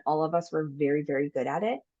game and all of us were very, very good at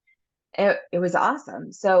it. It was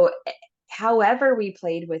awesome. So, however we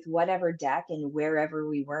played with whatever deck and wherever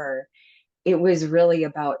we were, it was really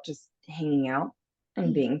about just hanging out and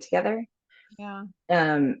Mhm. being together. Yeah.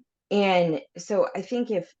 And so I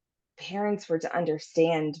think if parents were to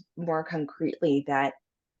understand more concretely that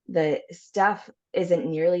the stuff isn't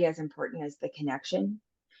nearly as important as the connection,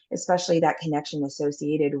 especially that connection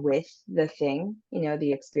associated with the thing,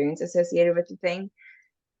 the experience associated with the thing,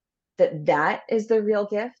 that is the real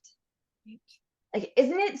gift. Like,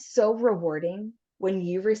 isn't it so rewarding when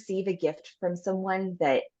you receive a gift from someone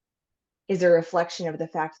that is a reflection of the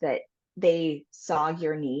fact that they saw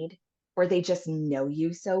your need or they just know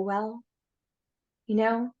you so well? You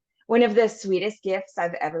know, One of the sweetest gifts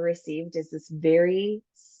I've ever received is this very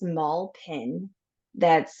small pin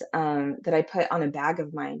that I put on a bag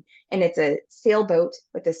of mine, and it's a sailboat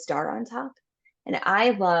with a star on top. And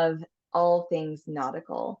I love all things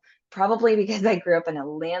nautical, probably because I grew up in a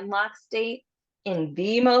landlocked state, in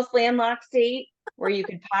the most landlocked state where you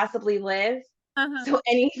could possibly live. Uh-huh. So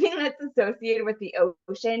anything that's associated with the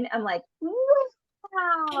ocean, I'm like,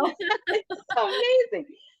 wow, it's so amazing.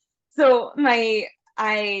 So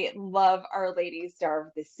I love Our Lady Star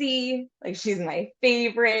of the Sea. Like she's my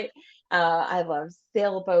favorite. I love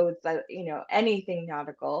sailboats, anything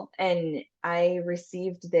nautical. And I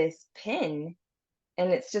received this pin,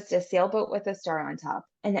 and it's just a sailboat with a star on top.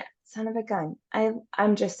 And son of a gun,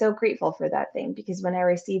 I'm just so grateful for that thing, because when I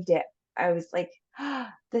received it, I was like,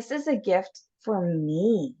 this is a gift for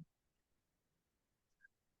me,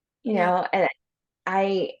 Yeah. and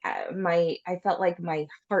I felt like my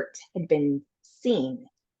heart had been seen,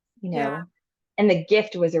 you Yeah. know, and the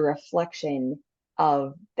gift was a reflection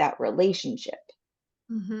of that relationship.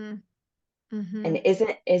 Mm-hmm. Mm-hmm. And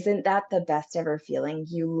isn't that the best ever feeling?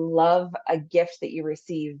 You love a gift that you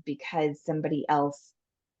receive because somebody else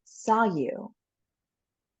saw you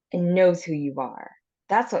and knows who you are.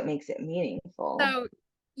 That's what makes it meaningful. So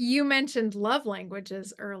you mentioned love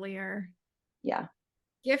languages earlier. Yeah.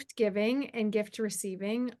 Gift giving and gift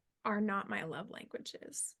receiving are not my love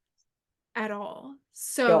languages at all.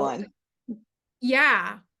 Go So, on.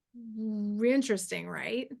 yeah, interesting,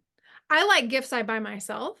 right? I like gifts I buy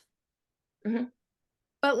myself, Hmm.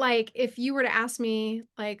 but like if you were to ask me,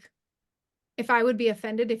 like, if I would be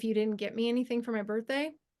offended if you didn't get me anything for my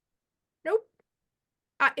birthday, nope.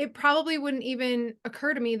 It probably wouldn't even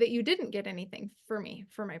occur to me that you didn't get anything for me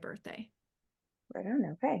for my birthday. Right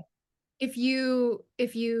on. Okay. If you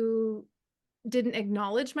didn't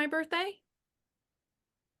acknowledge my birthday,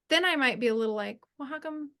 then I might be a little like, well, how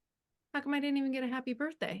come I didn't even get a happy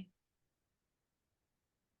birthday?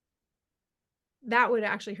 That would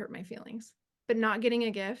actually hurt my feelings. But not getting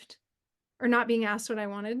a gift or not being asked what I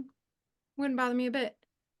wanted wouldn't bother me a bit.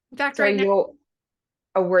 In fact, So are right now, you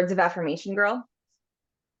a words of affirmation girl?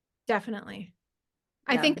 definitely.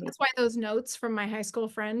 I Yeah, think me that's why those notes from my high school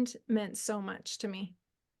friend meant so much to me.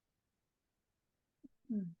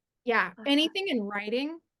 too. Yeah, anything in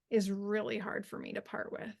writing is really hard for me to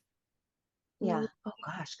part with. Yeah. Oh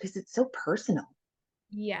gosh, because it's so personal.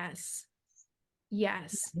 Yes.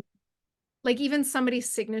 Yes. Like even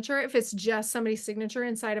somebody's signature, if it's just somebody's signature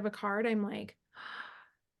inside of a card, I'm like,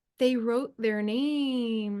 they wrote their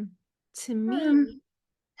name to Hmm. me.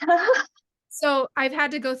 So I've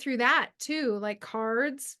had to go through that too, like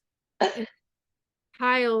cards and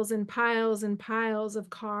piles and piles and piles of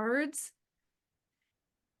cards.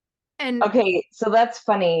 And Okay, so that's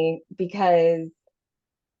funny because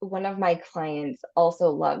one of my clients also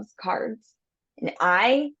loves cards.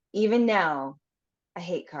 And even now, I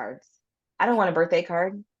hate cards. I don't want a birthday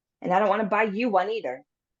card, and I don't want to buy you one either.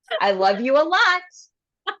 I love you a lot,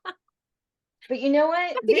 but you know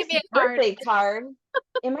what? to give This me a card. birthday card,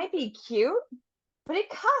 it might be cute, but it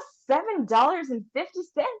costs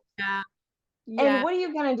 $7.50. Yeah. And Yeah. what are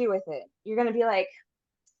you gonna do with it? You're gonna be like,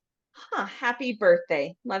 huh, happy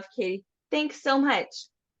birthday. Love, Katie. Thanks so much.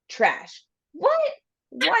 Trash. What?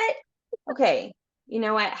 What? Okay. You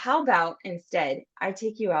know what? How about instead I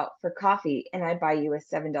take you out for coffee and I buy you a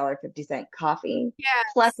 $7.50 coffee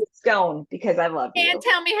plus Yes. a scone because I love And you.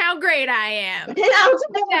 tell me how great I And am. I'll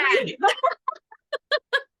Yeah. celebrate.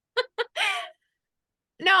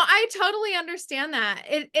 No, I totally understand that.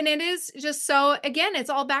 And it is just so, again, it's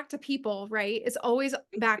all back to people, right? It's always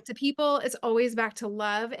back to people. It's always back to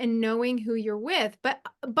love and knowing who you're with. But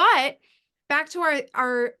back to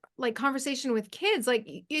our like conversation with kids, like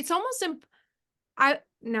it's almost I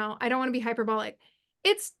no, I don't want to be hyperbolic.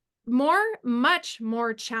 It's much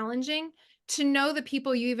more challenging to know the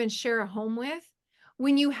people you even share a home with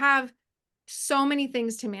when you have so many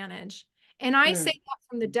things to manage. And I say Mm, that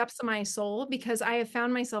from the depths of my soul because I have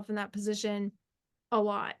found myself in that position a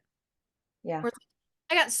lot. yeah. Where it's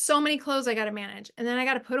like, I got so many clothes I got to manage, and then I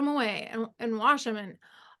got to put them away and wash them and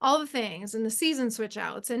all the things and the season switch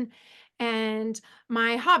outs and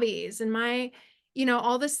my hobbies and my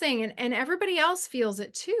all this thing and everybody else feels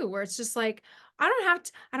it too where it's just like I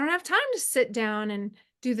don't have time to sit down and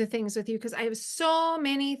do the things with you because I have so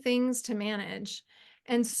many things to manage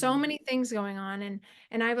and so Mm, many things going on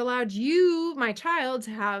and I've allowed you my child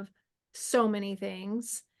to have so many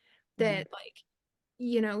things mhm. that like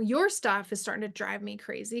your stuff is starting to drive me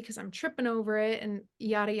crazy because I'm tripping over it and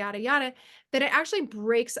yada, yada, yada, that it actually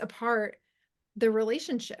breaks apart the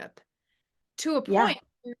relationship to a Yeah. point.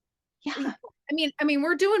 where- Yeah. I mean,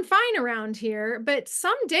 we're doing fine around here, but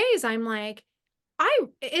some days I'm like,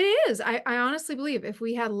 it is. I honestly believe if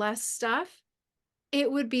we had less stuff,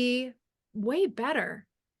 it would be way better.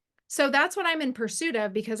 So that's what I'm in pursuit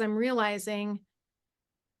of because I'm realizing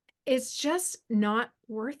it's just not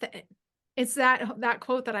worth it. It's that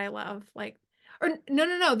quote that I love, like, or no,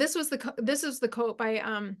 no, no. This is the quote by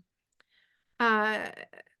uh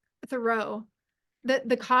Thoreau.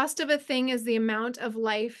 The cost of a thing is the amount of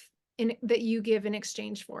life in that you give in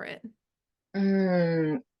exchange for it.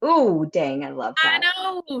 Ooh, dang, I love I that.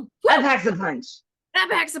 know. That Woo! packs a punch. That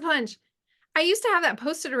packs a punch. I used to have that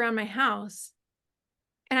posted around my house,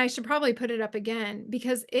 and I should probably put it up again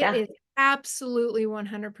because it Yeah, is absolutely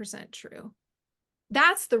 100% true.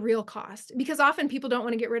 That's the real cost because often people don't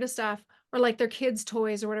want to get rid of stuff or like their kids'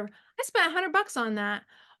 toys or whatever. I spent $100 on that.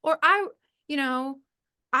 Or you know,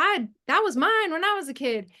 that was mine when I was a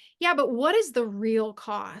kid. Yeah, but what is the real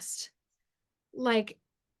cost? Like,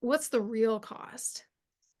 what's the real cost?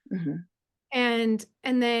 hmm And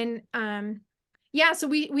then yeah, so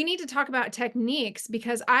we need to talk about techniques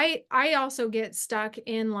because I also get stuck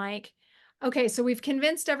in like, okay, so we've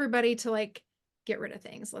convinced everybody to like get rid of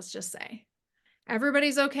things, let's just say.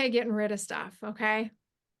 Everybody's okay getting rid of stuff, okay?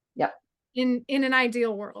 Yep. In an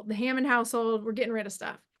ideal world, the Hammond household, we're getting rid of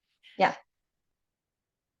stuff. Yeah.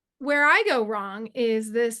 Where I go wrong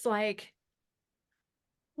is this like,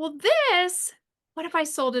 well, this, what if I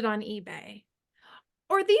sold it on eBay?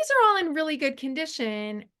 Or these are all in really good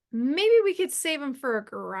condition. Maybe we could save them for a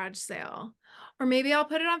garage sale. Or maybe I'll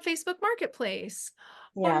put it on Facebook Marketplace.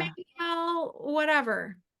 Or Yeah. maybe I'll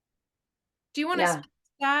whatever. Do you want to Yeah. speak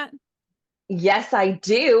to that? Yes, I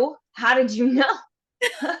do. How did you know?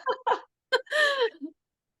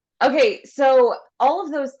 Okay, so all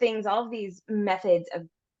of those things, all of these methods of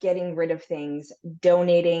getting rid of things,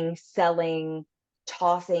 donating, selling,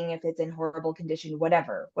 tossing if it's in horrible condition,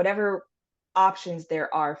 whatever options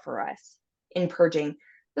there are for us in purging,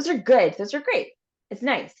 those are good. Those are great. It's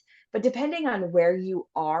nice. But depending on where you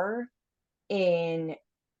are in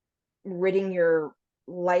ridding your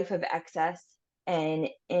life of excess and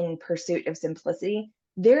in pursuit of simplicity,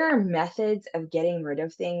 there are methods of getting rid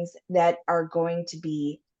of things that are going to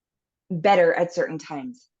be better at certain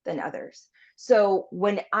times than others. So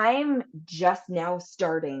when I'm just now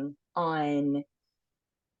starting on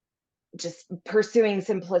just pursuing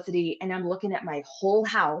simplicity and I'm looking at my whole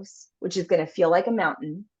house, which is going to feel like a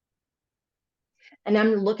mountain, and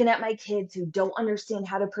I'm looking at my kids who don't understand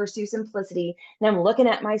how to pursue simplicity, and I'm looking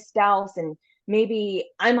at my spouse and maybe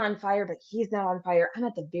I'm on fire but he's not on fire. I'm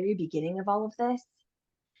at the very beginning of all of this.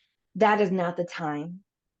 That is not the time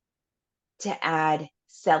to add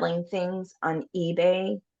selling things on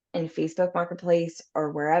eBay and Facebook Marketplace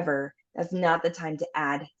or wherever. That's not the time to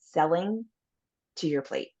add selling to your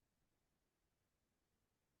plate.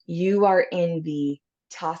 You are in the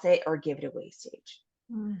toss it or give it away stage.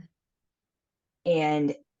 Mm.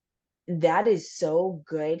 And that is so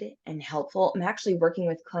good and helpful. I'm actually working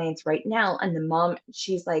with clients right now, and the mom,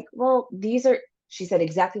 she's like, well, she said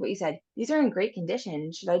exactly what you said. These are in great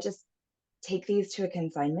condition. Should I just take these to a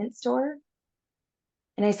consignment store?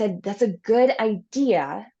 And I said, that's a good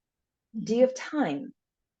idea. Do you Mhm. have time?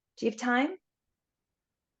 Do you have time?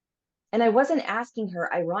 And I wasn't asking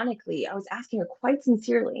her ironically, I was asking her quite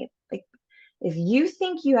sincerely, like, if you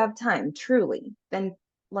think you have time, truly, then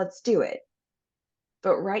let's do it.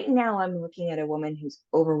 But right now, I'm looking at a woman who's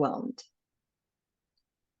overwhelmed.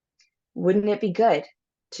 Wouldn't it be good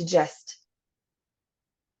to just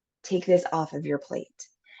take this off of your plate?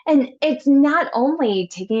 And it's not only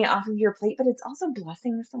taking it off of your plate, but it's also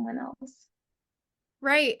blessing someone else.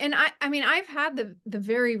 Right. And I mean, I've had the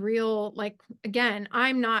very real, like, again,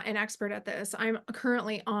 I'm not an expert at this. I'm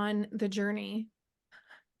currently on the journey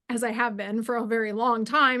as I have been for a very long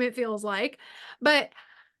time, it feels like. But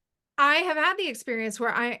I have had the experience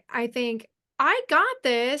where I think I got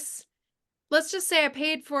this. Let's just say I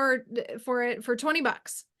paid for it for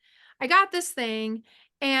 $20. I got this thing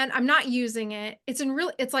and I'm not using it.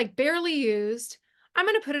 It's like barely used. I'm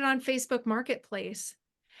going to put it on Facebook Marketplace.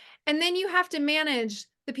 And then you have to manage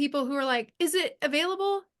the people who are like, "Is it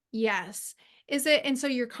available?" "Yes." "Is it?" And so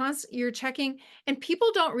you're checking, and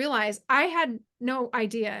people don't realize I had no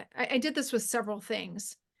idea. I did this with several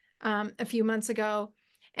things, a few months ago,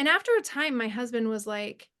 and after a time, my husband was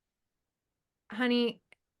like, "Honey,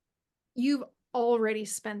 you've already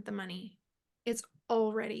spent the money. It's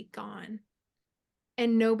already gone,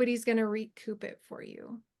 and nobody's gonna recoup it for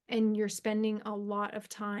you, and you're spending a lot of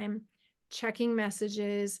time checking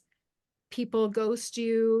messages, people ghost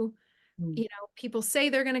you, Mm. people say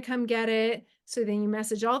they're going to come get it. So then you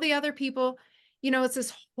message all the other people. It's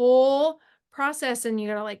this whole process, and you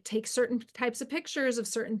gotta like take certain types of pictures of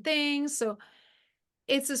certain things. So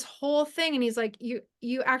it's this whole thing. And he's like, you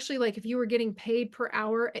actually, like, if you were getting paid per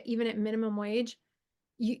hour, even at minimum wage,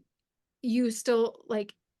 you you still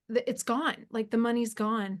like it's gone. Like the money's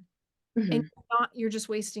gone, and Mhm. you're just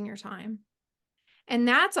wasting your time. And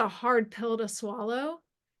that's a hard pill to swallow,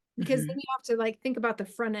 because then Mhm. you have to like think about the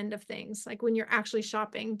front end of things. Like when you're actually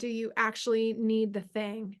shopping, do you actually need the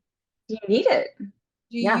thing? You need it. Do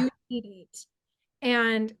Yeah. you need it?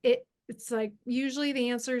 And it's like usually the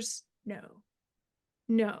answer's no.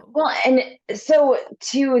 No. Well, and so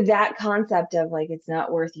to that concept of like it's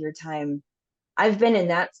not worth your time, I've been in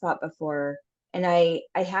that spot before, and I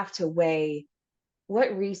have to weigh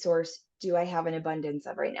what resource do I have an abundance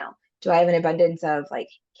of right now? Do I have an abundance of like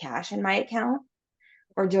cash in my account,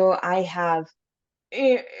 or do I have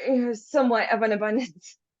somewhat of an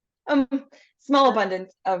abundance, um, small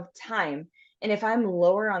abundance of time? And if I'm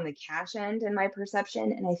lower on the cash end in my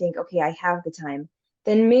perception, and I think, okay, I have the time,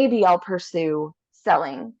 then maybe I'll pursue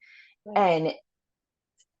selling Right.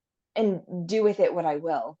 and do with it what I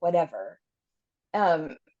will, whatever.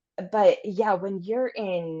 Um, but yeah, when you're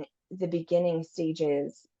in the beginning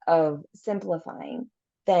stages of simplifying,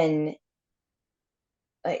 then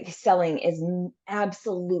like selling is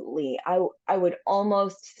absolutely, I would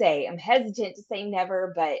almost say, I'm hesitant to say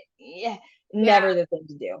never, but yeah, Yeah. never the thing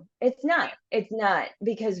to do. It's not,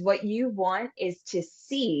 because what you want is to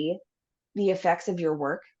see the effects of your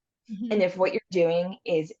work. And Mhm. if what you're doing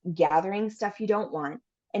is gathering stuff you don't want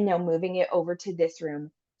and now moving it over to this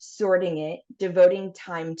room, sorting it, devoting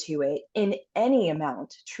time to it in any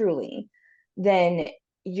amount, truly, then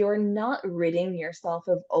you're not ridding yourself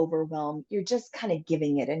of overwhelm. You're just kind of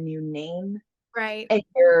giving it a new name, Right. and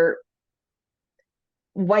you're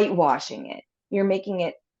whitewashing it. You're making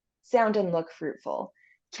it sound and look fruitful.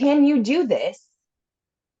 Can you do this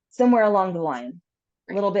somewhere along the line,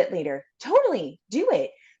 a Right. little bit later? Totally do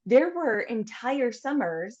it. There were entire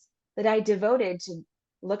summers that I devoted to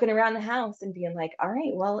looking around the house and being like, all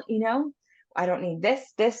right, well, I don't need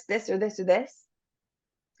this, this, or this, or this,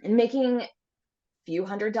 and making a few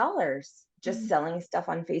 $100s just Mhm. selling stuff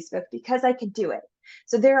on Facebook because I could do it.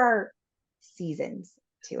 So there are seasons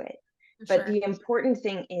to it. For But sure. the important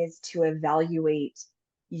thing is to evaluate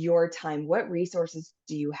your time. What resources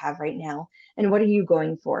do you have right now? And what are you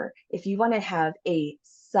going for? If you want to have a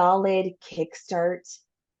solid kickstart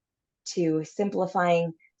to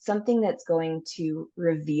simplifying, something that's going to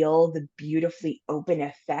reveal the beautifully open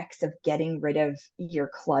effects of getting rid of your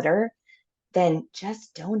clutter, then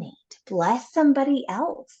just donate. Bless somebody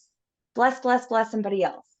else. Bless somebody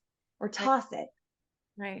else, or Right. toss it.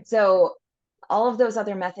 Right. So all of those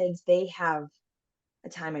other methods, they have a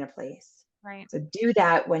time and a place. Right. So do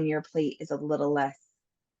that when your plate is a little less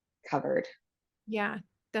covered. Yeah,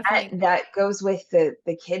 definitely. That goes with the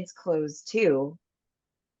kids' clothes too.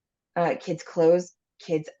 Kids' clothes,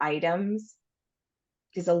 kids' items,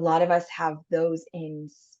 because a lot of us have those in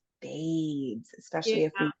spades, Yeah. especially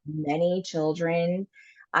if we have many children.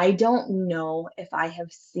 I don't know if I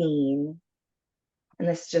have seen, and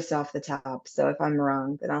this is just off the top, so if I'm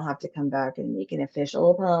wrong, then I'll have to come back and make an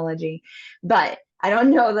official apology. But I don't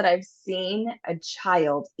know that I've seen a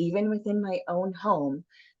child, even within my own home,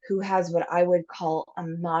 who has what I would call a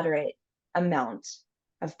moderate amount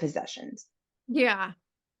of possessions. Yeah.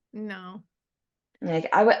 No. Like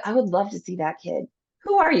I would love to see that kid.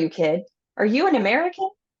 Who are you, kid? Are you an American?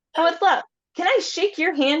 I would love. Can I shake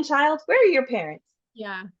your hand, child? Where are your parents?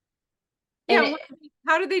 Yeah. And Yeah.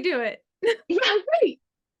 How did they do it? yeah, right.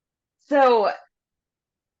 So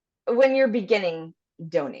when you're beginning,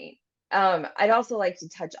 donate. I'd also like to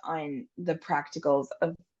touch on the practicals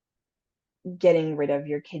of getting rid of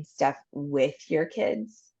your kids' stuff with your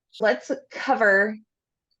kids. Let's cover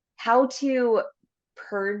how to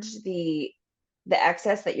purge the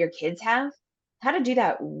excess that your kids have, how to do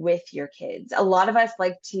that with your kids. A lot of us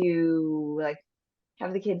like to like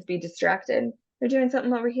have the kids be distracted. They're doing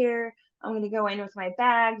something over here. I'm going to go in with my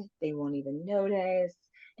bag. They won't even notice.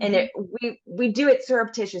 And Mhm. we do it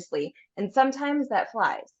surreptitiously, and sometimes that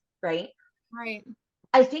flies, right? Right.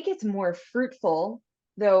 I think it's more fruitful,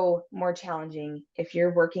 though more challenging, if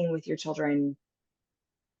you're working with your children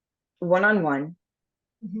one on one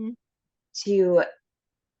Mhm. to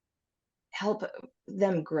help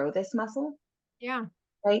them grow this muscle, Yeah.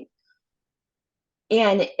 right?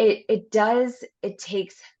 And it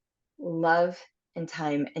takes love and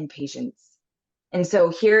time and patience. And so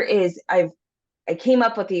here is I came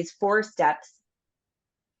up with these 4 steps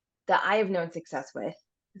that I have known success with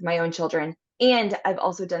my own children. And I've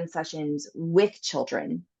also done sessions with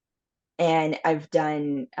children. And I've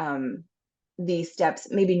done these steps,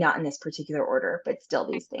 maybe not in this particular order, but still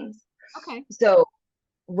these things. Okay. So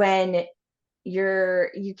when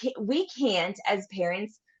we can't as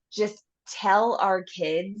parents just tell our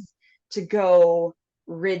kids to go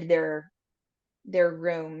rid their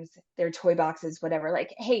rooms, their toy boxes, whatever.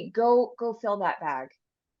 Like, hey, go fill that bag.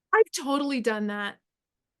 I've totally done that.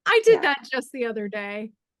 I did Yeah. that just the other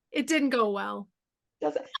day. It didn't go well.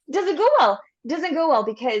 Doesn't go well. Doesn't go well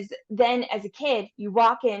because then as a kid, you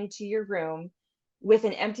walk into your room with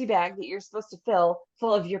an empty bag that you're supposed to fill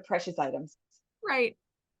full of your precious items. Right.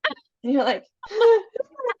 And you're like,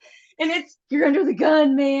 and you're under the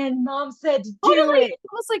gun, man. Mom said to do Totally. it. It's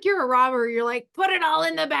almost like you're a robber. You're like, put it all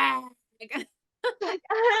in the bag. Like,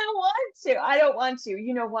 I don't want to. I don't want to.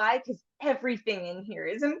 You know why? Because everything in here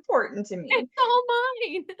is important to me. It's all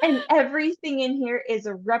mine. And everything in here is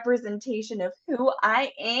a representation of who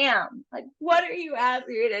I am. Like, what are you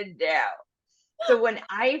asking me to do? So when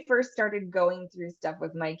I first started going through stuff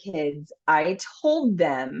with my kids, I told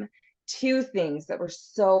them two things that were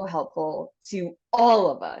so helpful to all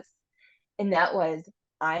of us. And that was,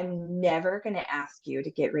 I'm never going to ask you to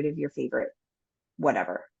get rid of your favorite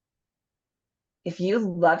whatever. If you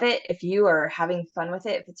love it, if you are having fun with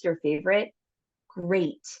it, if it's your favorite,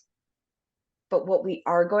 great. But what we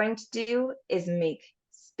are going to do is make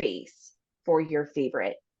space for your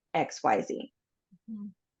favorite XYZ. Mhm.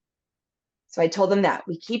 So I told them that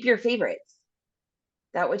we keep your favorites.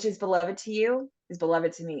 That which is beloved to you is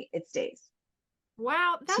beloved to me. It stays.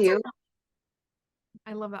 Wow, Two,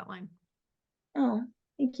 I love that line. oh,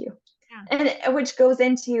 thank you. Yeah. And which goes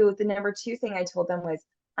into the number two thing I told them was,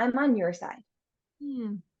 I'm on your side.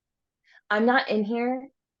 Hmm. I'm not in here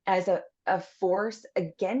as a force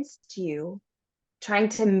against you, trying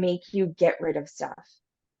to make you get rid of stuff.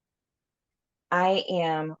 I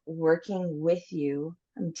am working with you.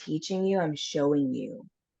 I'm teaching you. I'm showing you.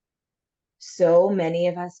 So many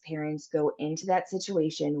of us parents go into that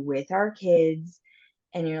situation with our kids,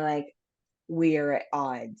 and you're like, we are at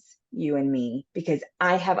odds, you and me, because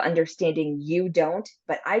I have understanding, you don't,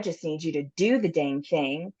 but I just need you to do the dang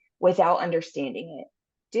thing without understanding it.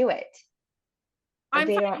 Do it. But I'm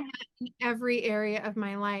they don't. finding that in every area of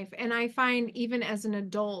my life. And I find even as an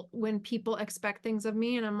adult, when people expect things of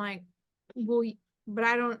me, and I'm like, well, but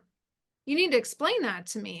I don't, you need to explain that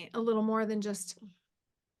to me a little more than just,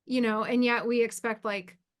 and yet we expect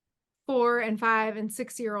like 4 and 5 and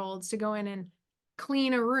 6 year olds to go in and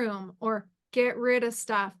clean a room or get rid of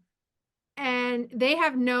stuff. And they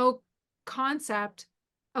have no concept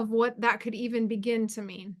of what that could even begin to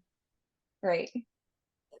mean. Right.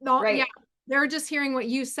 No, Right. yeah, they're just hearing what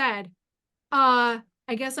you said. I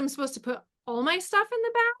guess I'm supposed to put all my stuff in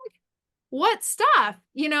the bag? What stuff?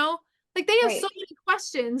 Like they have so Right. many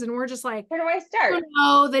questions, and we're just like, Where do I oh start?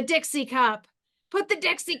 no, the Dixie cup. Put the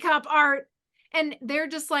Dixie cup art. And they're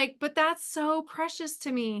just like, but that's so precious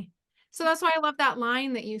to me. So that's why I love that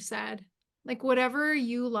line that you said. Like whatever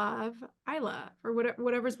you love, I love, or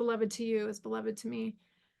whatever's beloved to you is beloved to me.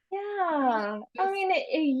 Yeah. I Yes.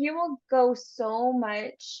 mean, you will go so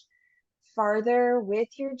much farther with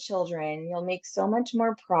your children. You'll make so much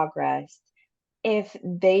more progress if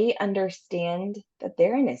they understand that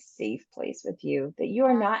they're in a safe place with you, that you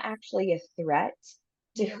are not actually a threat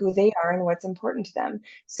to Yeah. who they are and what's important to them.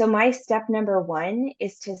 So, my step number one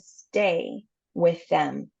is to stay with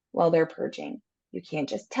them while they're purging. You can't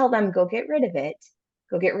just tell them, go get rid of it,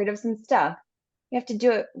 go get rid of some stuff. You have to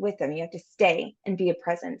do it with them. You have to stay and be a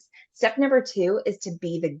presence. Step number two is to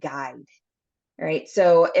be the guide. All right.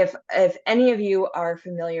 So if any of you are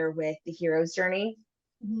familiar with the hero's journey,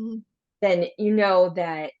 Mhm. then you know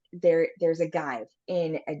that there's a guide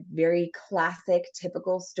in a very classic,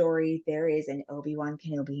 typical story. There is an Obi-Wan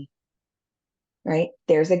Kenobi, right?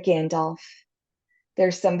 There's a Gandalf.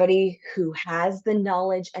 There's somebody who has the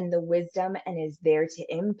knowledge and the wisdom and is there to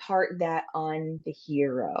impart that on the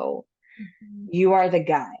hero. Mhm. You are the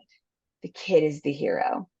guide. The kid is the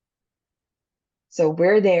hero. So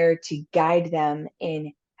we're there to guide them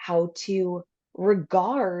in how to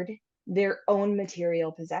regard their own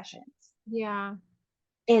material possessions. Yeah.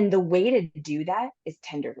 And the way to do that is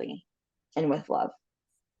tenderly and with love.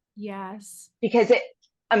 Yes. Because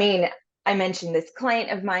I mentioned this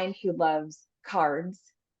client of mine who loves cards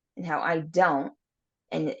and how I don't.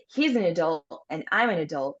 And he's an adult and I'm an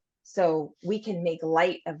adult. So we can make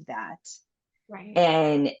light of that.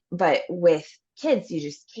 Right. But with kids, you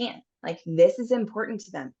just can't. Like, this is important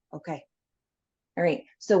to them. Okay. All right.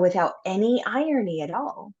 So without any irony at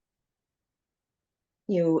all,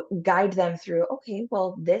 you guide them through, okay,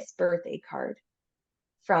 well, this birthday card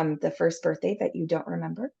from the first birthday that you don't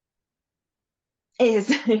remember is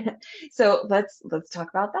so let's talk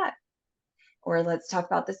about that. or let's talk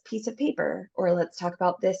about this piece of paper, or let's talk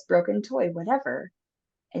about this broken toy, whatever.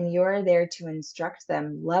 And you're there to instruct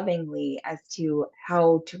them lovingly as to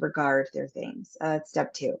how to regard their things.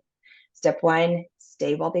 Step 2. Step 1,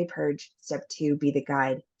 stay while they purge. Step 2, be the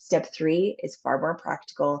guide. Step 3 is far more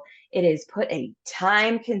practical. It is put a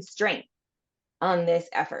time constraint on this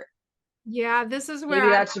effort. Yeah, this is where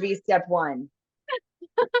Maybe that should be step 1.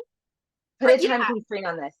 Put a yeah, time constraint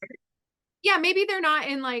on this. yeah, maybe they're not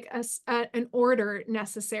in like an order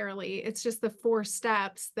necessarily. It's just the 4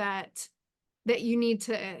 steps that you need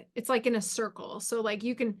to, it's like in a circle. So like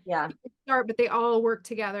you can start, but they all work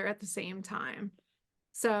together at the same time.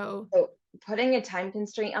 So putting a time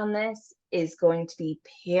constraint on this is going to be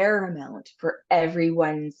paramount for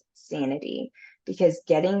everyone's sanity, because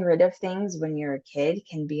getting rid of things when you're a kid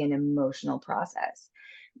can be an emotional process.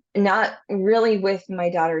 Not really with my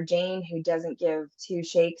daughter Jane, who doesn't give 2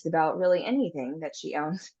 shakes about really anything that she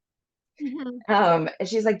owns. And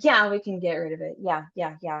she's like, yeah, we can get rid of it.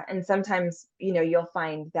 Yeah. And sometimes, you'll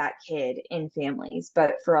find that kid in families,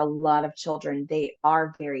 but for a lot of children, they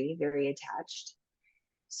are very, very attached.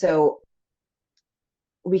 So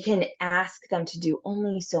we can ask them to do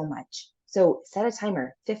only so much. So set a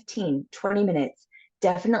timer, 15, 20 minutes,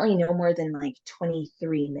 definitely no more than like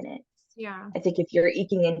 23 minutes. yeah. I think if you're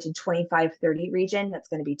eking into 25, 30 region, that's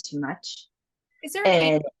going to be too much. Is there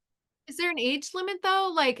an age limit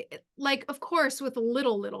though? Like of course with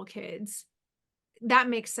little kids, that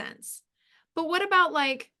makes sense. But what about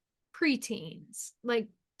like preteens, like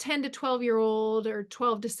 10 to 12-year-old or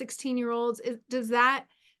 12 to 16-year-olds?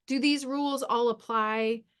 Do these rules all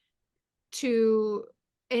apply to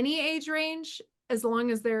any age range as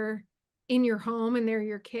long as they're in your home and they're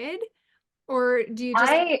your kid? Or do you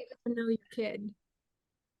just know your kid?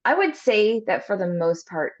 I would say that for the most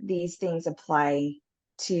part, these things apply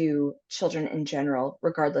to children in general,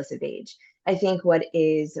 regardless of age. I think what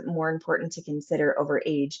is more important to consider over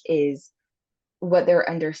age is what their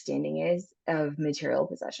understanding is of material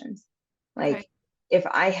possessions. Okay. Like if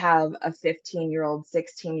I have a 15-year-old,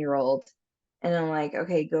 16-year-old, and I'm like,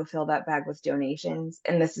 okay, go fill that bag with donations.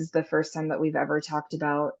 And this is the first time that we've ever talked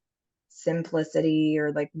about simplicity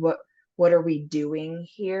or like what are we doing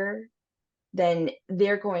here? Then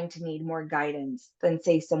they're going to need more guidance than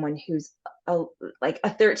say someone who's like a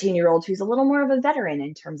 13-year-old who's a little more of a veteran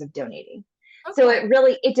in terms of donating. So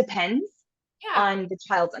Okay. it depends Yeah. on the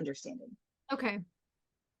child's understanding. Okay.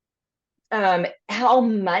 How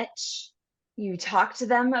much you talk to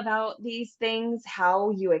them about these things,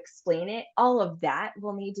 how you explain it, all of that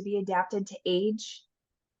will need to be adapted to age,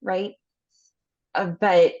 right?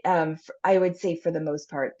 But I would say for the most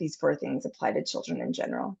part, these 4 things apply to children in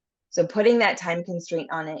general. So putting that time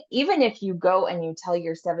constraint on it, even if you go and you tell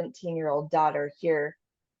your 17-year-old daughter here,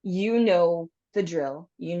 you know the drill,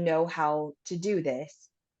 you know how to do this,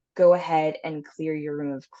 go ahead and clear your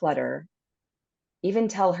room of clutter. Even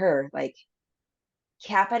tell her, like,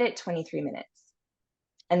 cap it at 23 minutes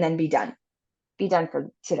and then be done. Be done for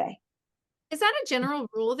today. Is that a general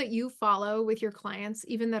rule that you follow with your clients,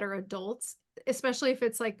 even that are adults, especially if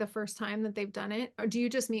it's like the first time that they've done it? Or do you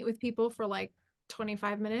just meet with people for like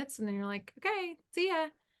 25 minutes and then you're like, okay, see ya?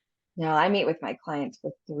 No, I meet with my clients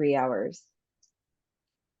for 3 hours.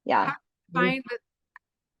 Yeah. How do you find that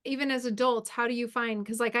even as adults, how do you find,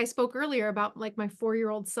 because like I spoke earlier about like my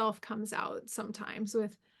 4-year-old self comes out sometimes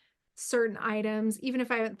with certain items, even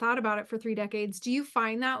if I haven't thought about it for 3 decades. Do you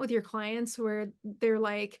find that with your clients where they're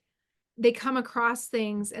like, they come across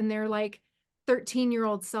things and they're like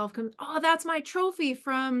 13-year-old self comes, oh, that's my trophy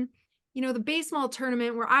from, the baseball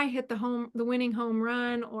tournament where I hit the winning home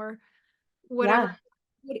run or whatever.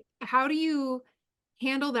 Yeah. How do you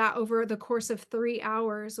handle that over the course of 3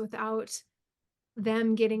 hours without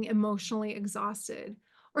them getting emotionally exhausted?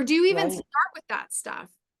 Or do you even Right. start with that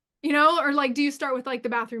stuff? Or like, do you start with like the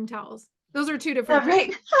bathroom towels? Those are 2 different Yeah,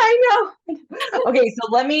 things. right. I know. Okay,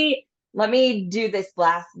 so let me do this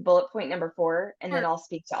last bullet point number 4, and then Sure, I'll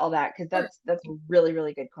speak to all that because sure. that's a really,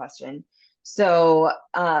 really good question. So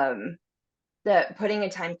the putting a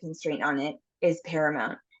time constraint on it is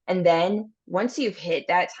paramount. And then once you've hit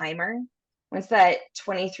that timer, once that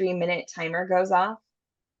 23-minute timer goes off,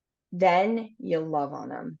 then you love on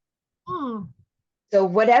them. Oh, So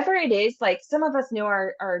whatever it is, like some of us know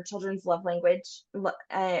our children's love language or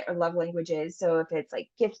love languages. So if it's like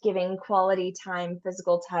gift giving, quality time,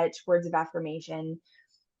 physical touch, words of affirmation,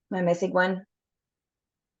 am I missing one?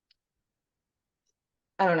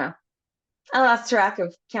 I don't know. I lost track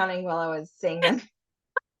of counting while I was saying them.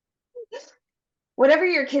 Whatever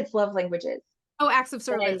your kids' love language is, acts of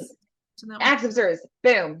then service. To that one. acts of service.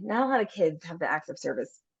 Boom. Not a lot of kids have the acts of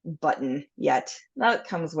service button yet. That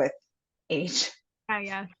comes with age.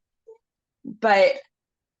 Yeah. But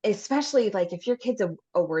especially like if your kid's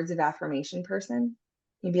a words of affirmation person,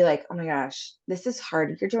 you'd be like, oh my gosh, this is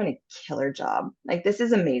hard. You're doing a killer job. Like, this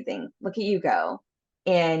is amazing. Look at you go.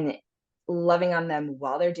 And loving on them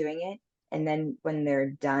while they're doing it. And then when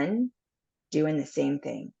they're done, doing the same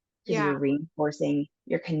thing because Yeah. you're reinforcing,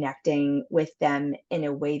 you're connecting with them in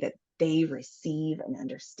a way that they receive and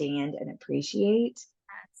understand and appreciate.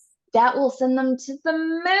 That will send them to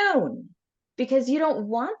the moon because you don't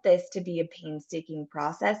want this to be a painstaking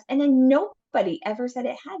process. And then nobody ever said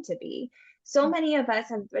it had to be. So many of us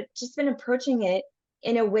have just been approaching it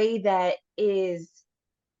in a way that is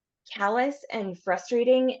callous and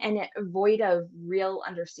frustrating and void of real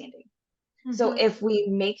understanding. So if we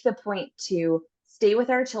make the point to stay with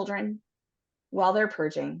our children while they're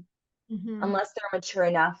purging, unless they're mature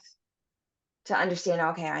enough to understand,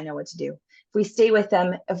 okay, I know what to do. If we stay with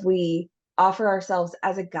them, if we offer ourselves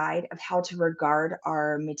as a guide of how to regard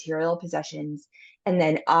our material possessions, and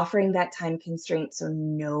then offering that time constraint so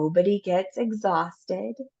nobody gets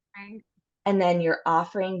exhausted. Right. And then you're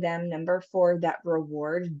offering them, number 4, that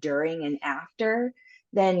reward during and after,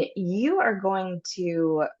 then you are going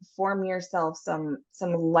to form yourself some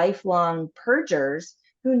lifelong purgers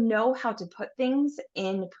who know how to put things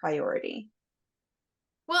in priority.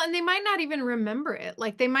 Well, and they might not even remember it.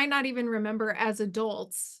 Like they might not even remember as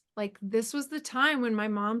adults. Like this was the time when my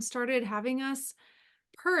mom started having us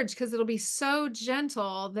purge because it'll be so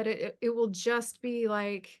gentle that it will just be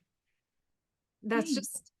like that's Right.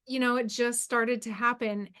 just, it just started to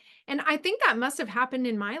happen. And I think that must have happened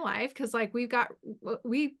in my life because like my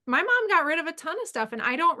mom got rid of a ton of stuff and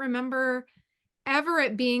I don't remember ever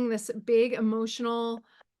it being this big emotional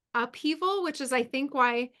upheaval, which is I think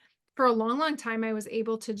why for a long, long time I was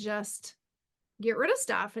able to just get rid of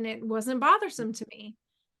stuff and it wasn't bothersome to me.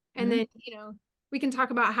 And Mhm. then, we can talk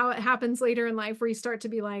about how it happens later in life where you start to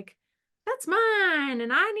be like, that's mine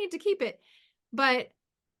and I need to keep it. But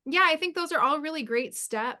yeah, I think those are all really great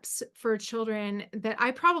steps for children that I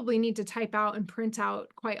probably need to type out and print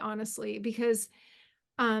out, quite honestly, because,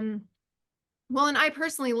 um, well, and I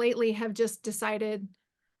personally lately have just decided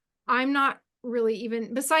I'm not really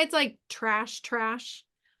even, besides like trash,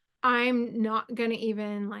 I'm not gonna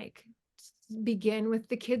even like begin with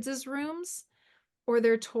the kids' rooms or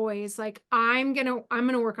their toys. Like I'm gonna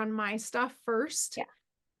work on my stuff first Yeah.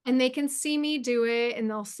 and they can see me do it and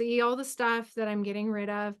they'll see all the stuff that I'm getting rid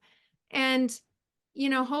of. And,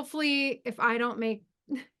 hopefully if I don't make,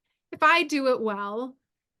 if I do it well,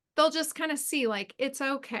 they'll just kind of see like, it's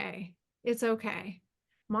okay. It's okay.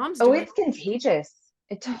 Mom's Oh, doing it's contagious.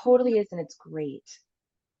 It it. totally is, and it's great.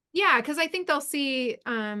 Yeah, because I think they'll see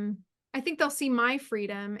my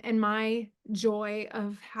freedom and my joy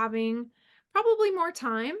of having probably more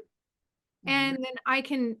time. Mhm. And then I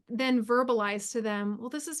can then verbalize to them, well,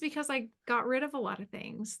 this is because I got rid of a lot of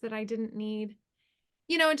things that I didn't need,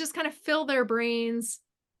 and just kind of fill their brains,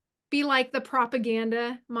 be like the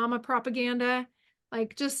propaganda, mama propaganda,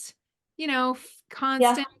 like just, Yeah.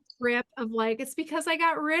 constant grip of like, it's because I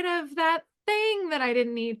got rid of that thing that I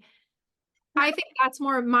didn't need. I think that's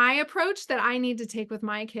more my approach that I need to take with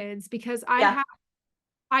my kids because Yeah.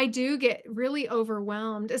 I do get really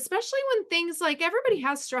overwhelmed, especially when things like everybody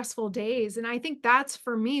has stressful days. And I think that's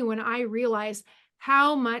for me when I realize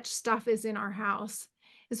how much stuff is in our house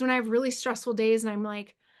is when I have really stressful days and I'm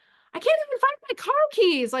like, I can't even find my car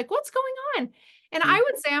keys. Like, what's going on? And I Mhm.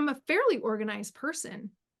 would say I'm a fairly organized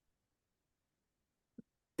person,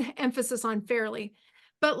 emphasis on fairly.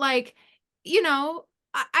 But like, you know,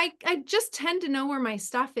 I just tend to know where my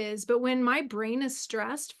stuff is. But when my brain is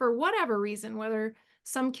stressed for whatever reason, whether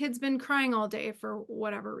some kid's been crying all day for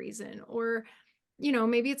whatever reason, or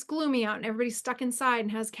maybe it's gloomy out and everybody's stuck inside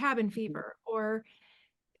and has cabin Mhm. fever or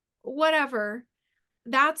whatever.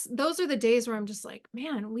 Those are the days where I'm just like,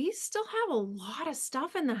 man, we still have a lot of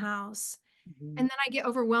stuff in the house. Mhm. And then I get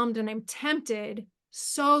overwhelmed and I'm tempted,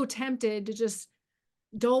 so tempted to just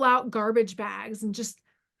dole out garbage bags and just,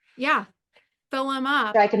 yeah, fill them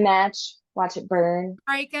up. Strike a match, watch it burn.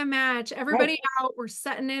 Strike a match. Right. Everybody out. We're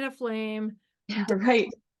setting it aflame. Right.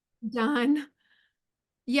 Done.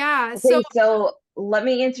 Yeah. So, Okay, so let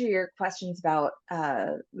me answer your questions about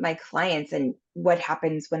my clients and what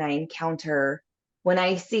happens when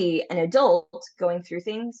I see an adult going through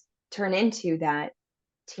things turn into that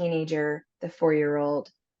teenager, the 4-year-old,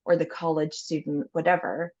 or the college student,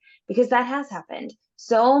 whatever, because that has happened.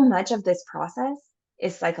 So much of this process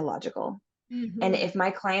is psychological. And mhm. if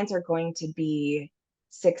my clients are going to be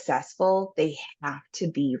successful, they have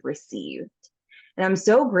to be received. And I'm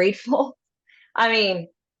so grateful. I mean,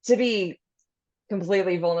 to be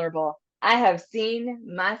completely vulnerable, I have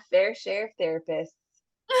seen my fair share of therapists.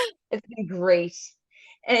 It's been great.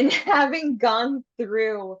 And having gone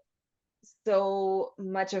through so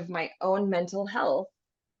much of my own mental health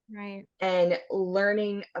Right. and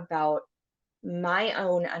learning about my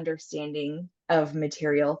own understanding of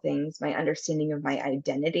material things, my understanding of my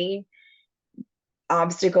identity,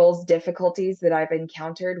 obstacles, difficulties that I've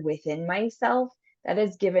encountered within myself, that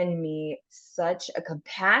has given me such a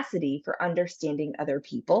capacity for understanding other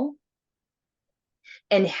people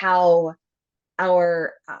and how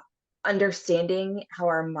our understanding how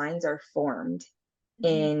our minds are formed Mhm,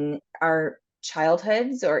 in our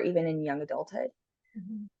childhoods or even in young adulthood.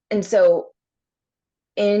 mhm, And so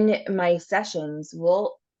in my sessions,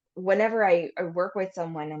 whenever I work with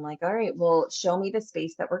someone, I'm like, all right, well, show me the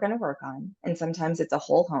space that we're going to work on. And sometimes it's a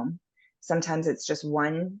whole home. Sometimes it's just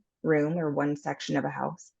one room or one section of a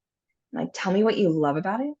house. I'm like, tell me what you love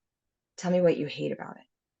about it. Tell me what you hate about it.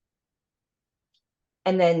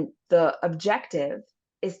 And then the objective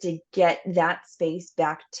is to get that space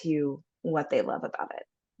back to what they love about it.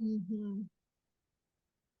 mhm,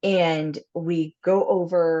 And we go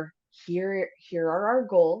over here are our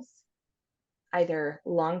goals, either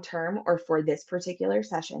long term or for this particular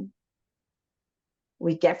session.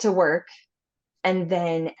 We get to work. And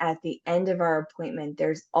then at the end of our appointment,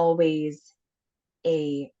 there's always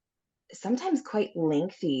a sometimes quite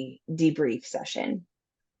lengthy debrief session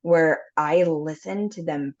where I listen to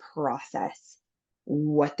them process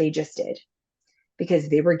what they just did because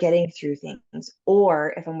they were getting through things.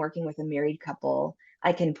 Or if I'm working with a married couple,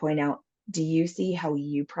 I can point out, do you see how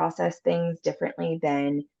you process things differently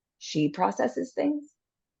than she processes things?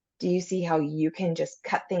 Do you see how you can just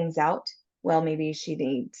cut things out? Well, maybe she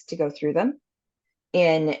needs to go through them.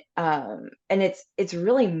 And it's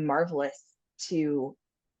really marvelous to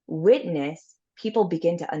witness people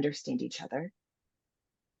begin to understand each other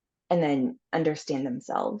and then understand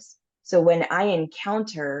themselves. So when I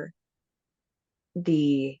encounter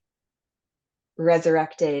the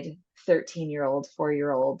resurrected 13-year-old,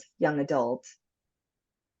 4-year-old young adult,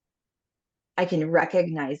 I can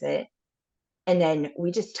recognize it. And then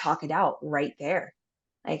we just talk it out right there.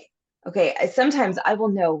 Like, okay, sometimes I will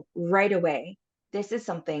know right away this is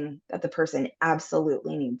something that the person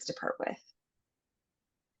absolutely needs to part with.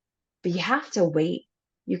 But you have to wait.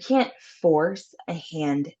 You can't force a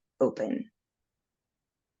hand open.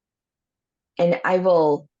 And I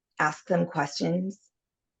will ask them questions.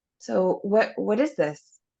 So what is this?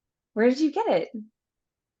 Where did you get it?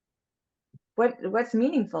 What's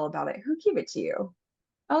meaningful about it? Who gave it to you?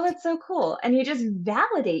 Oh, that's so cool. And you just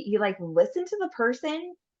validate. You like listen to the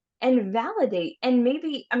person and validate. And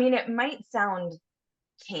maybe, I mean, it might sound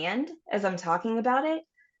canned as I'm talking about it,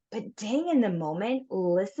 but dang, in the moment,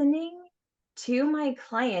 listening to my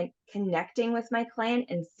client, connecting with my client,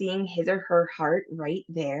 and seeing his or her heart right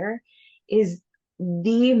there is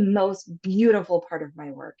the most beautiful part of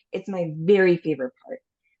my work. It's my very favorite part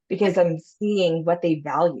Have because I'm seeing what they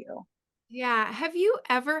value. Yeah, have you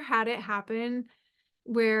ever had it happen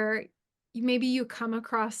where maybe you come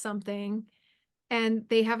across something and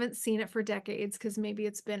they haven't seen it for decades because maybe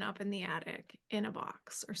it's been up in the attic in a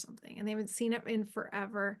box or something, and they haven't seen it in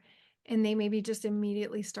forever, and they maybe just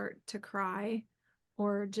immediately start to cry,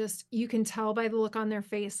 or just you can tell by the look on their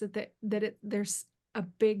face there's a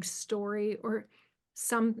big story or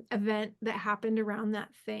some event that happened around that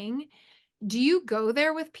thing. Do you go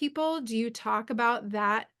there with people? Do you talk about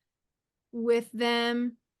that with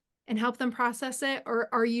them and help them process it? Or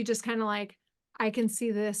are you just kind of like, I can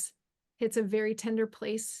see this hits a very tender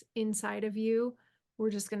place inside of you.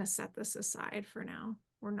 We're just going to set this aside for now.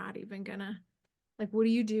 We're not even gonna, like, what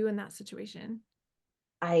do you do in that situation?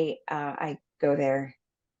 I go there.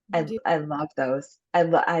 You do. I love those.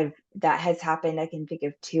 I've that has happened. I can think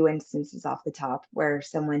of two instances off the top where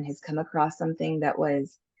someone has come across something that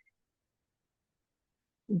was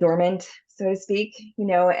dormant, so to speak,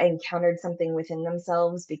 encountered something within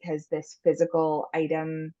themselves because this physical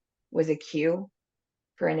item was a cue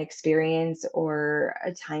for an experience or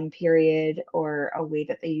a time period or a way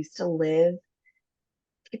that they used to live.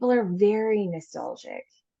 People are very nostalgic,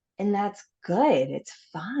 and that's good. It's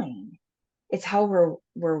fine. It's how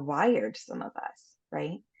we're wired, some of us,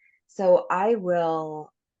 right? So I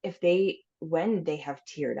will, if they when they have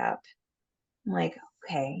teared up, I'm like,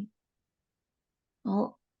 okay,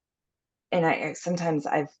 well, and I sometimes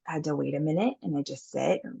I've had to wait a minute and I just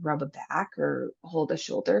sit or rub a back or hold a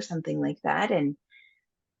shoulder, something like that, and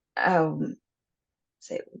um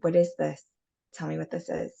say, what is this? Tell me what this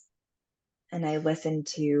is. And I listen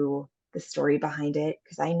to the story behind it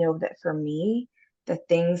because I know that for me, the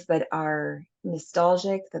things that are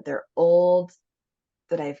nostalgic, that they're old,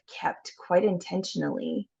 that I've kept quite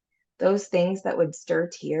intentionally, those things that would stir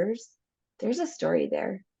tears, there's a story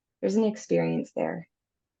there. There's an experience there.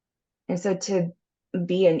 And so to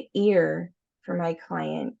be an ear for my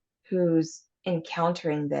client who's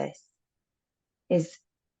encountering this is,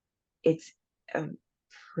 it's a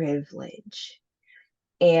privilege.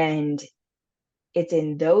 And it's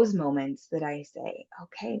in those moments that I say,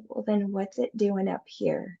 okay, well then what's it doing up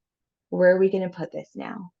here? Where are we going to put this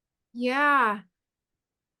now? Yeah.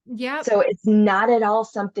 Yep. So it's not at all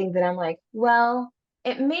something that I'm like, well,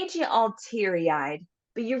 it made you all teary-eyed,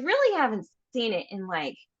 but you really haven't seen it in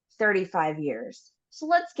like 35 years. So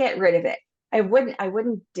let's get rid of it. I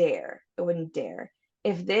wouldn't dare. I wouldn't dare.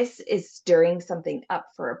 If this is stirring something up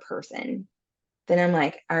for a person, then I'm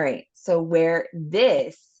like, all right, so where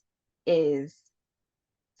this is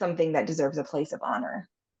something that deserves a place of honor.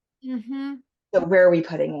 Mm-hmm. So where are we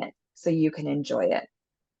putting it so you can enjoy it?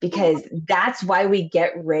 Because that's why we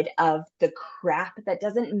get rid of the crap that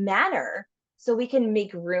doesn't matter so we can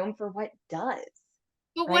make room for what does,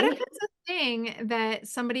 But what if right? it's a thing that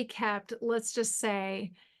somebody kept, let's just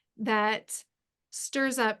say, that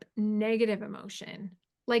stirs up negative emotion?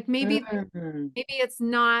 Like Mm-hmm. maybe it's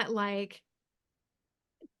not like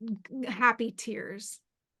happy tears.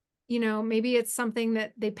 Maybe it's something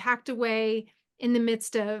that they packed away in the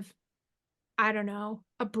midst of, I don't know,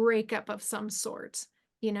 a breakup of some sort,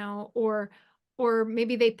 or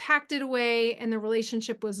maybe they packed it away and the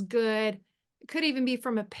relationship was good. It could even be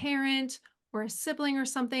from a parent or a sibling or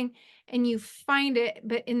something, and you find it,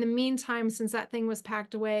 but in the meantime, since that thing was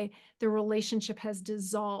packed away, the relationship has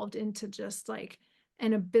dissolved into just like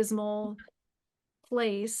an abysmal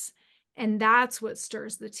place. And that's what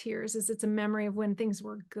stirs the tears, is it's a memory of when things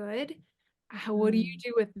were good. What do you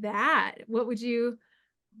do with that?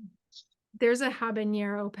 There's a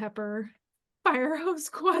habanero pepper fire hose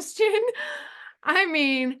question. I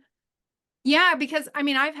mean, yeah, because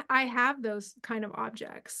I have those kind of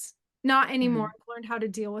objects. Not anymore. Mm-hmm. I've learned how to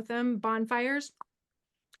deal with them. Bonfires.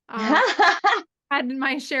 Uh, had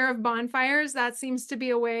my share of bonfires. That seems to be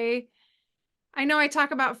a way. I know I talk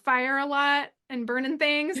about fire a lot and burning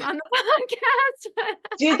things on the podcast,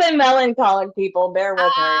 She's a melancholic, people. Bear with her.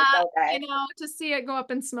 It's uh, okay. to see it go up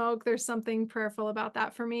in smoke, there's something prayerful about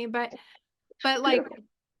that for me. But like,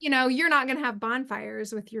 you're not gonna have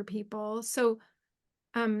bonfires with your people. So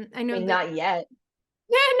I I know mean, that not yet.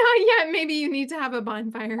 not yet. Maybe you need to have a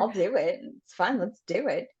bonfire. I'll do it. It's fun. Let's do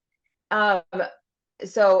it. Um,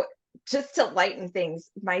 so just to lighten things,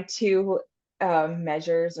 my two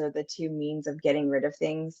measures, or the two means of getting rid of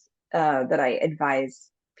things that I advise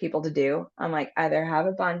people to do, I'm like, either have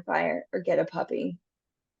a bonfire or get a puppy.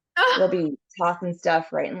 You'll be tossing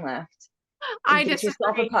stuff right and left. I Get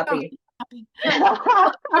yourself a disagree. Don't puppy. get a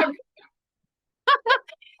puppy.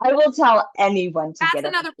 I will tell anyone to That's get a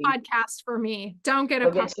another puppy. podcast for me. Don't get a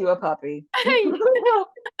Go puppy. get you a puppy.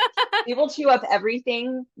 He will chew up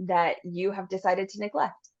everything that you have decided to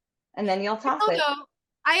neglect, and then you'll toss it. Although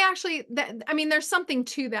I actually, there's something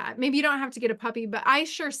to that. Maybe you don't have to get a puppy, but I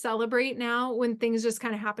sure celebrate now when things just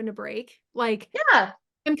kind of happen to break. Like Yeah,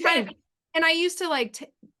 I'm kind same. of, and I used to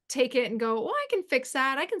like take it and go, well, I can fix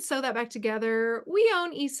that. I can sew that back together. We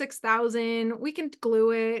own E6000. We can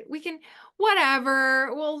glue it. We can,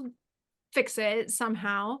 whatever. We'll fix it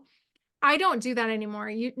somehow. I don't do that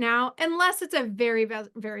anymore. Now, unless it's a very,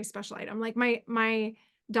 very special item. Like my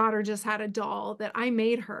daughter just had a doll that I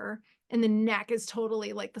made her, and the neck is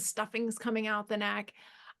totally like the stuffing's coming out the neck.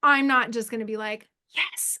 I'm not just going to be like,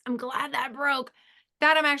 yes, I'm glad that broke.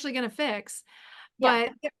 That I'm actually going to fix. Yeah,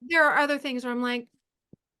 But there are other things where I'm like,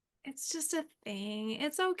 it's just a thing.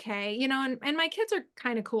 It's okay. And my kids are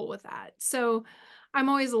kind of cool with that. So I'm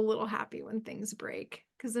always a little happy when things break,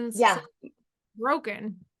 because then it's just yeah. like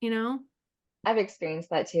broken. I've experienced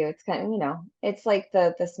that too. It's kind of, it's like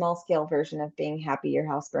the small scale version of being happy your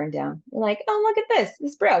house burned down. You're like, oh, look at this.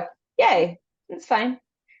 This broke. Yay. It's fine.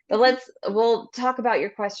 But we'll talk about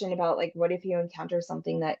your question about like, what if you encounter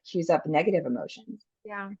something that cues up negative emotions?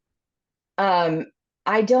 Yeah. Um,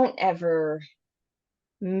 I don't ever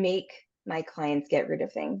make my clients get rid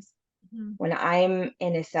of things. Mhm. When I'm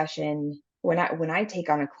in a session, when I take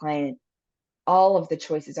on a client, all of the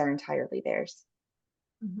choices are entirely theirs.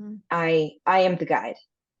 Mhm. I am the guide.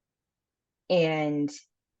 And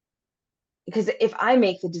because if I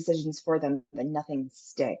make the decisions for them, then nothing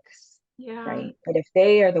sticks, Yeah. right? But if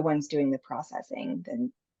they are the ones doing the processing,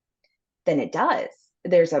 then it does.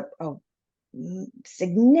 There's a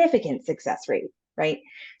significant success rate, right?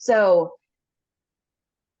 So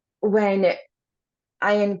when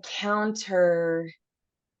I encounter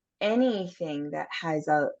anything that has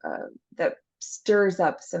that stirs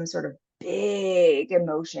up some sort of big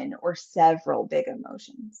emotion or several big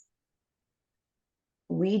emotions,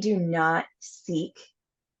 we do not seek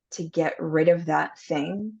to get rid of that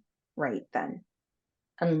thing right then,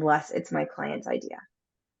 unless it's my client's idea.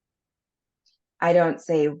 I don't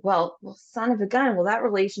say, well, son of a gun, well, that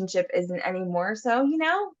relationship isn't anymore. So,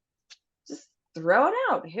 just throw it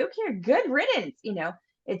out. Who cares? Good riddance.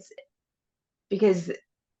 It's because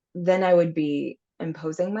then I would be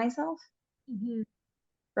imposing myself, Mhm.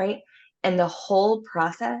 right? And the whole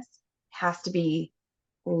process has to be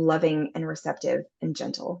loving and receptive and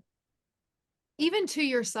gentle. Even to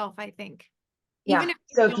yourself, I think. Yeah. Even if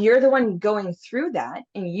you So if don't. you're the one going through that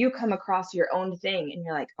and you come across your own thing and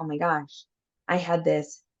you're like, oh my gosh, I had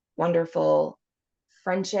this wonderful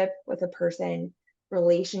friendship with a person,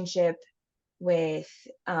 relationship with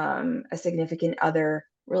a significant other,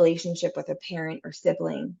 relationship with a parent or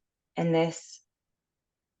sibling, and this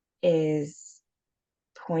is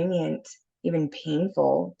poignant, even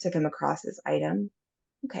painful to come across this item.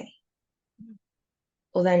 Okay.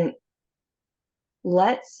 Well, then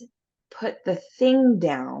let's put the thing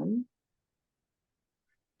down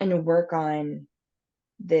and work on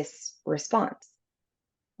this response.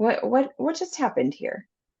 What just happened here?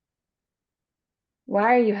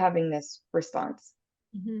 Why are you having this response?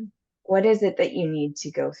 Mhm. What is it that you need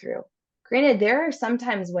to go through? Granted, there are some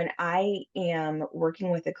times when I am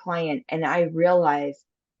working with a client and I realize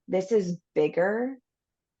this is bigger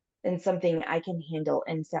than something I can handle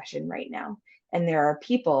in session right now. And there are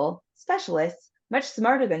people, specialists, much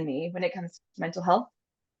smarter than me when it comes to mental health.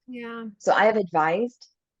 Yeah. So I have advised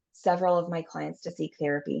several of my clients to seek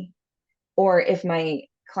therapy. Or if my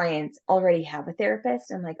clients already have a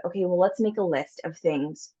therapist, I'm like, okay, well, let's make a list of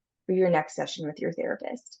things for your next session with your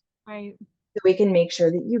therapist. Right. So we can make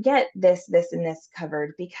sure that you get this, this, and this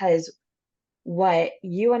covered, because what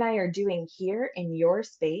you and I are doing here in your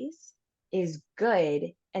space is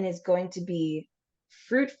good and is going to be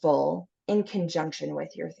fruitful in conjunction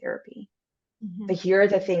with your therapy. But Mhm. here are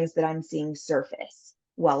the things that I'm seeing surface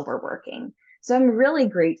while we're working. So I'm really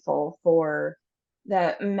grateful for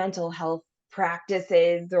the mental health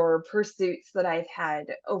practices or pursuits that I've had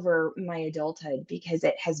over my adulthood, because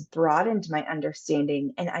it has broadened my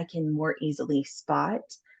understanding and I can more easily spot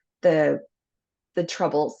the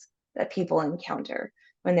troubles that people encounter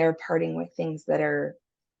when they're parting with things that are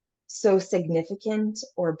so significant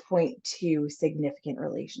or point to significant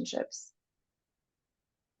relationships.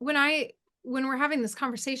 When I when we're having this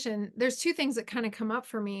conversation, there's two things that kind of come up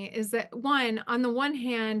for me is that one, on the one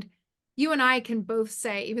hand, you and I can both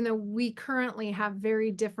say, even though we currently have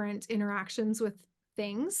very different interactions with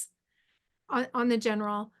things on the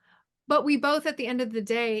general, but we both at the end of the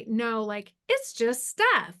day know like it's just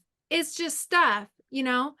stuff. It's just stuff, you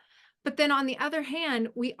know? But then on the other hand,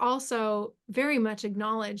 we also very much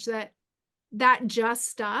acknowledge that that just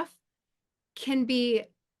stuff can be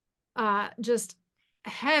just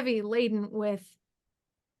heavy laden with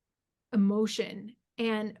emotion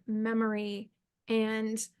and memory,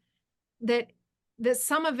 and that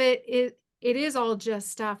some of it is all just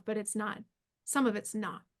stuff, but it's not, some of it's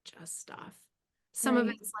not just stuff. Some of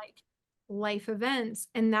Right. it's like life events,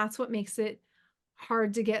 and that's what makes it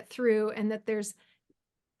hard to get through, and that there's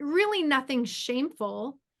really nothing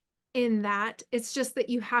shameful in that. It's just that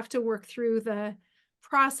you have to work through the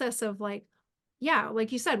process of like, yeah,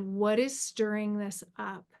 like you said, what is stirring this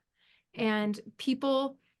up? And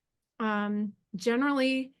people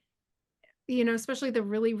generally, especially the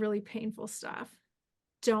really, really painful stuff,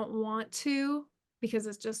 don't want to, because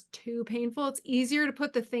it's just too painful. It's easier to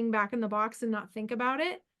put the thing back in the box and not think about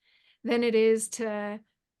it than it is to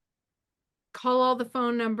call all the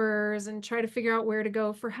phone numbers and try to figure out where to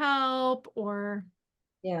go for help, or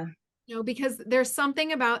Yeah. because there's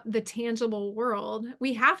something about the tangible world.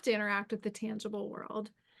 We have to interact with the tangible world,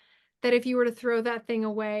 that if you were to throw that thing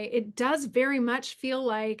away, it does very much feel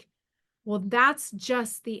like, well, that's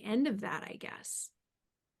just the end of that, I guess.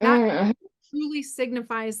 That Mhm. truly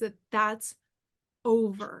signifies that that's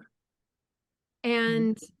over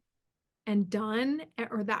and done,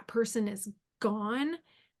 or that person is gone.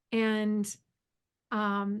 And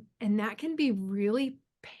that can be really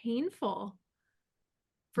painful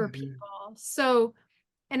for Mhm. people. So,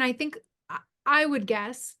 and I think I would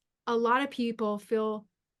guess a lot of people feel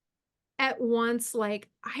at once like,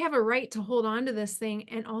 I have a right to hold on to this thing,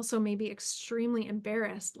 and also maybe extremely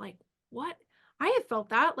embarrassed, like, what? I have felt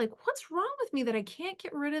that, like, what's wrong with me that I can't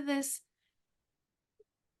get rid of this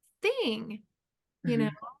thing, you know?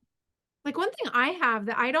 Mhm. Like, one thing I have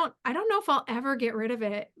that I don't know if I'll ever get rid of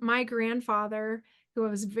it. My grandfather, who I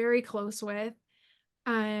was very close with,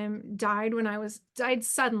 died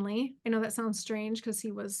suddenly. I know that sounds strange because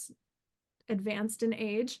he was advanced in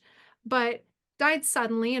age, but died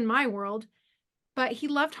suddenly in my world. But he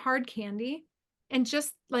loved hard candy, and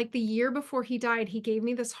just, like, the year before he died, he gave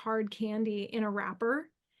me this hard candy in a wrapper,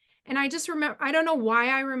 and I just remember, I don't know why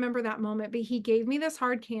I remember that moment, but he gave me this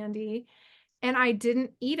hard candy, and I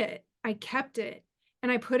didn't eat it. I kept it,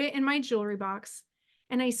 and I put it in my jewelry box,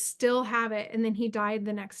 and I still have it, and then he died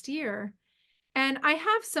the next year, and I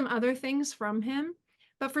have some other things from him,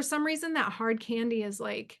 but for some reason, that hard candy is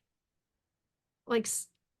like, s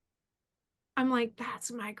I'm like,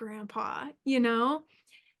 "That's my grandpa," you know?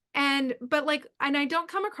 And but, like, and I don't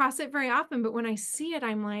come across it very often, but when I see it,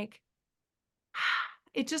 I'm like,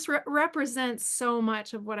 it just represents so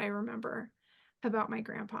much of what I remember about my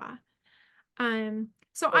grandpa. So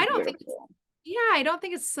So I don't think it's, beautiful. yeah, I don't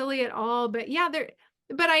think it's silly at all, but yeah,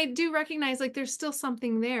 but I do recognize, like, there's still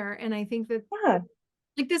something there, and I think that, Yeah.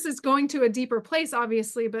 like, this is going to a deeper place,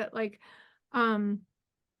 obviously, but, like, um,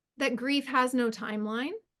 that grief has no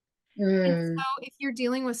timeline, and Mm, so if you're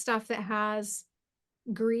dealing with stuff that has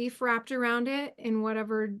grief wrapped around it in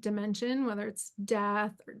whatever dimension, whether it's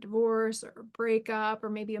death or divorce or breakup or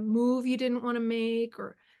maybe a move you didn't want to make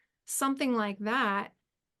or something like that,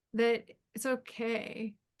 that it's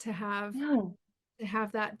okay yeah. to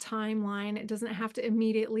have that timeline. It doesn't have to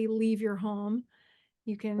immediately leave your home.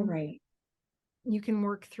 You can Right. you can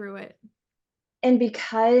work through it. And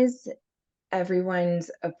because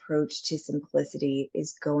everyone's approach to simplicity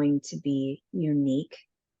is going to be unique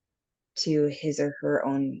to his or her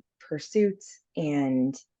own pursuits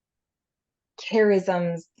and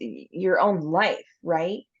charisms, your own life,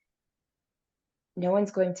 right? No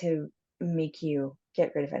one's going to make you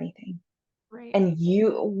get rid of anything. Right. And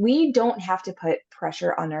we don't have to put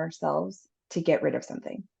pressure on ourselves to get rid of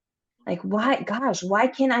something. Like, why, gosh, why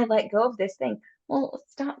can't I let go of this thing? Well,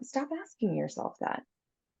 stop asking yourself that.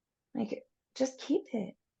 Like, just keep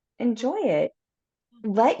it. Enjoy it.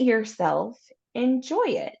 Let yourself enjoy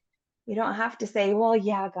it. You don't have to say, well,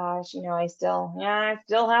 yeah, gosh, I still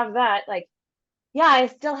have that. Like, yeah, I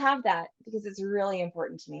still have that because it's really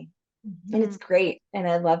important to me. And Mhm. it's great. And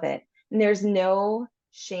I love it. And there's no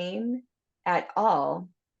shame at all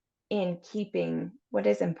in keeping what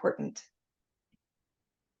is important.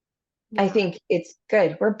 I Yeah. think it's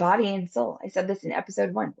good. We're body and soul. I said this in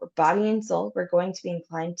episode 1. We're body and soul. We're going to be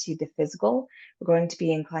inclined to the physical. We're going to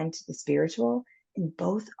be inclined to the spiritual, and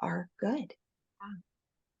both are good. Yeah.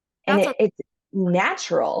 And That's a it's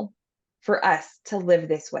natural for us to live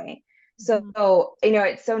this way. So, Mhm.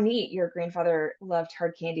 it's so neat. Your grandfather loved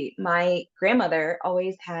hard candy. My grandmother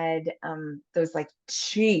always had those like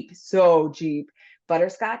cheap, so cheap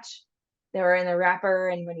butterscotch. They were in the wrapper,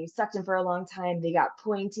 and when you sucked them for a long time, they got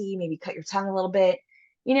pointy, maybe cut your tongue a little bit.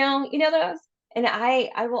 You know those. And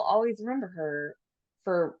I will always remember her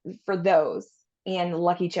for for those and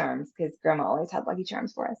Lucky Charms because Grandma always had Lucky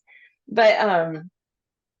Charms for us. But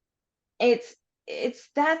it's it's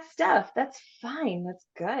that stuff. That's fine. That's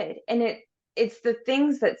good. And it's the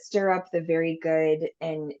things that stir up the very good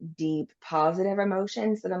and deep positive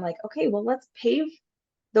emotions that I'm like, okay, well, let's pave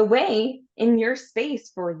the way in your space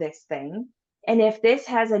for this thing. And if this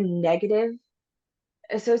has a negative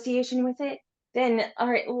association with it, then all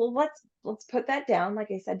right, well, let's put that down,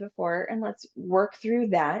 like I said before, and let's work through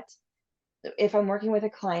that. If I'm working with a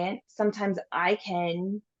client, sometimes I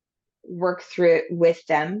can work through it with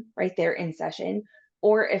them right there in session.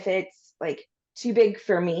 Or if it's like too big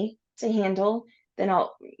for me to handle, then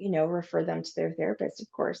I'll, refer them to their therapist,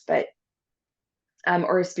 of course, but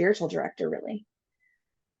or a spiritual director, really.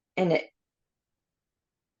 And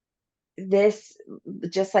this,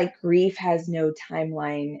 just like grief has no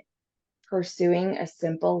timeline, pursuing a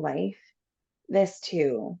simple life, this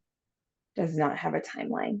too does not have a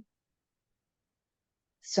timeline.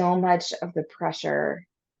 So much of the pressure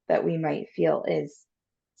that we might feel is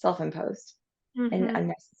self-imposed and Mhm.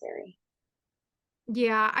 unnecessary.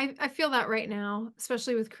 Yeah, I feel that right now,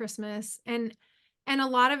 especially with Christmas. And a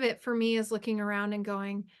lot of it for me is looking around and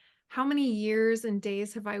going, how many years and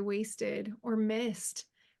days have I wasted or missed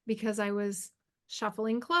because I was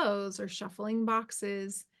shuffling clothes or shuffling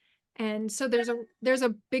boxes? And so there's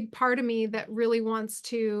a big part of me that really wants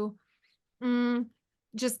to mm,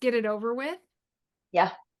 just get it over with.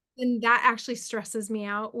 Yeah. And that actually stresses me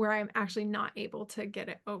out where I'm actually not able to get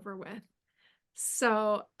it over with.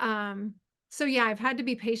 So, so yeah, I've had to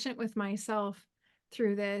be patient with myself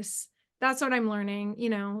through this. That's what I'm learning,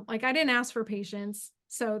 like I didn't ask for patience.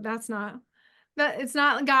 So it's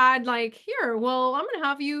not God like, here, well, I'm going to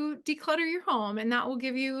have you declutter your home and that will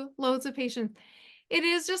give you loads of patience. It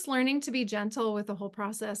is just learning to be gentle with the whole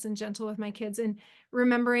process and gentle with my kids and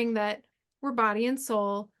remembering that we're body and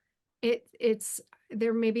soul. It's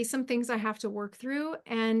there may be some things I have to work through,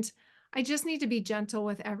 and I just need to be gentle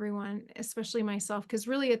with everyone, especially myself, because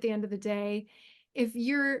really at the end of the day, if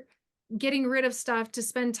you're getting rid of stuff to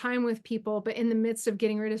spend time with people, but in the midst of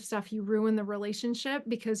getting rid of stuff, you ruin the relationship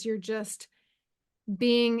because you're just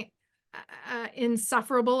being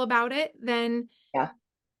insufferable about it, then Yeah.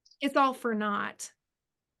 it's all for naught.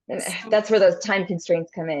 And So that's where those time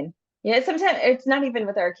constraints come in. Yeah, sometimes it's not even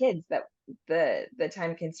with our kids that the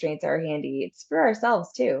time constraints are handy. It's for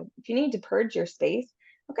ourselves too. If you need to purge your space,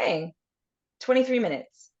 okay, 23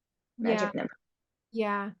 minutes, yeah, magic number.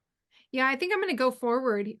 yeah. Yeah, I think I'm going to go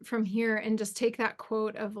forward from here and just take that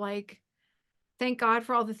quote of like, thank God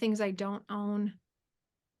for all the things I don't own,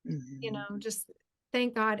 Mhm. just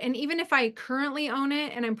thank God. And even if I currently own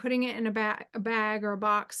it and I'm putting it in a bag or a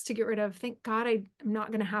box to get rid of, thank God I'm not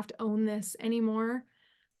going to have to own this anymore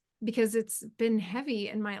because it's been heavy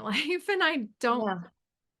in my life and I don't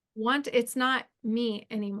Yeah, it's not me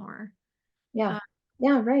anymore. yeah, Uh,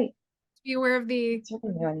 yeah, right. be aware of the It's not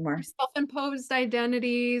new anymore. self-imposed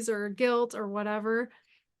identities or guilt or whatever.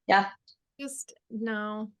 Yeah. Just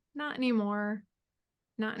no, not anymore.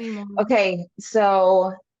 Not anymore. Okay,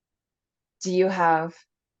 so do you have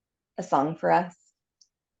a song for us?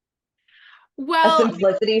 A Well,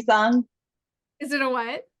 simplicity song? is it a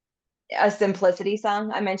what? A simplicity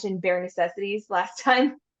song? I mentioned bare necessities last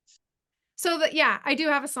time. So that yeah, I do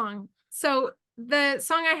have a song. So the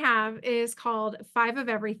song I have is called Five of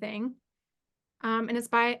Everything. And it's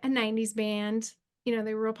by a 90s band. They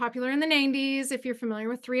were real popular in the 90s. If you're familiar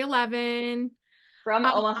with 311, From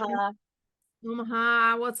um, Omaha.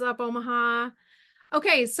 Omaha, what's up, Omaha?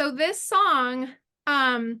 Okay, so this song,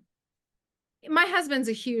 um, my husband's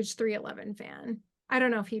a huge 311 fan. I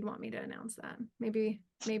don't know if he'd want me to announce that. Maybe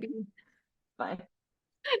Fine.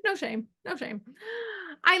 no shame. No shame.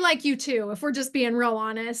 I like you too, if we're just being real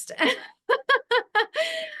honest.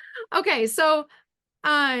 Okay, so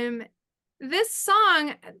um this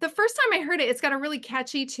song, the first time I heard it, it's got a really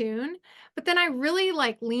catchy tune, but then I really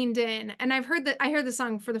like leaned in and I heard the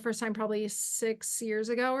song for the first time probably 6 years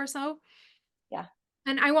ago or so. Yeah.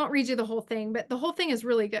 And I won't read you the whole thing, but the whole thing is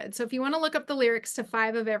really good. So if you want to look up the lyrics to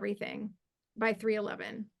Five of Everything by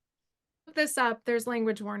 311, look this up. There's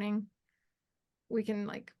language warning. We can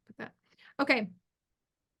like put that. Okay.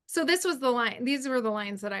 So this was the line. These were the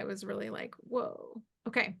lines that I was really like, whoa.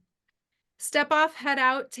 Okay. Step off, head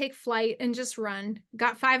out, take flight, and just run.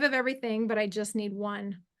 Got five of everything, but I just need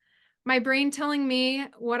one. My brain telling me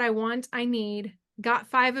what I want, I need. Got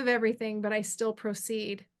five of everything, but I still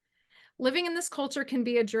proceed. Living in this culture can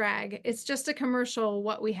be a drag. It's just a commercial,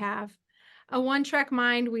 what we have. A one track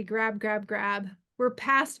mind, we grab, grab, grab. We're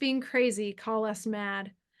past being crazy, call us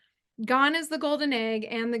mad. Gone is the golden egg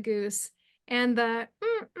and the goose, and the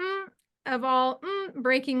of all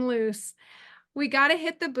breaking loose. We got to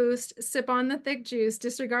hit the boost, sip on the thick juice,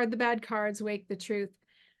 disregard the bad cards, wake the truth.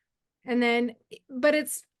 And then, but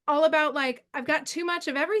it's all about like, I've got too much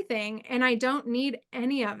of everything and I don't need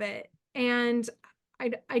any of it. And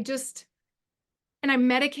I just, and I'm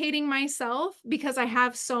medicating myself because I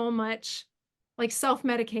have so much like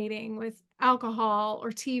self-medicating with alcohol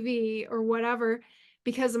or TV or whatever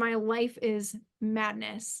because my life is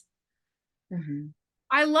madness. Mhm.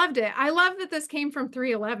 I loved it. I love that this came from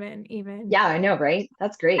 311 even. Yeah, I know, right?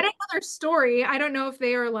 That's I great. don't know their story. I don't know if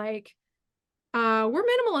they are like, we're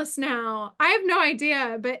minimalists now. I have no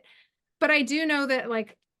idea, but I do know that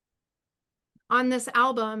like on this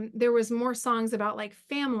album, there was more songs about like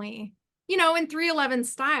family, in 311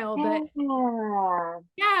 style, but Yeah.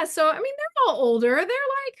 yeah, so I mean, they're all older. They're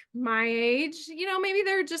like my age, maybe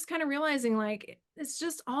they're just kind of realizing like it's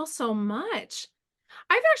just all so much.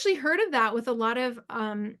 I've actually heard of that with a lot of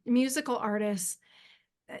musical artists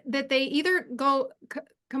that they either go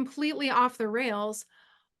completely off the rails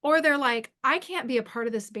or they're like, I can't be a part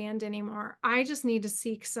of this band anymore. I just need to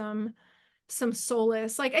seek some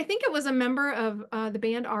solace. Like I think it was a member of the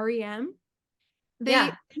band REM.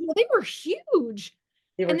 Yeah, They were huge.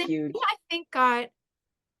 they were And then he, huge.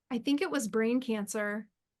 I think it was brain cancer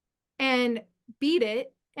and beat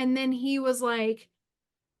it. And then he was like,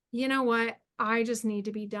 you know what? I just need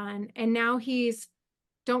to be done. And now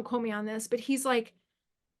don't quote me on this, but he's like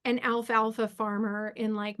an alfalfa farmer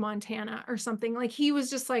in like Montana or something. Like he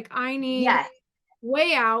was just like, I need Yes.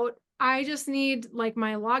 way out. I just need like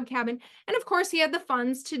my log cabin. And of course, he had the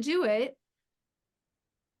funds to do it.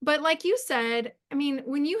 But like you said, I mean,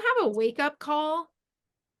 when you have a wake up call,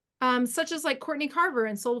 such as like Courtney Carver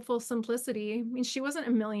in Soulful Simplicity, I mean, she wasn't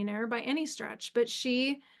a millionaire by any stretch, but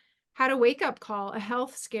she had a wake up call, a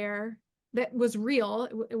health scare that was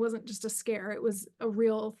real. It wasn't just a scare, it was a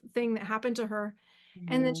real thing that happened to her.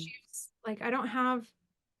 And then she was like, I don't have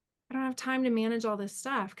time to manage all this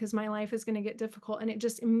stuff because my life is going to get difficult. And it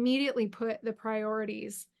just immediately put the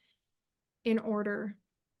priorities in order.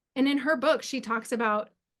 And in her book, she talks about,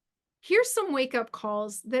 here's some wake up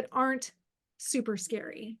calls that aren't super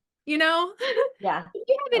scary. Yeah. If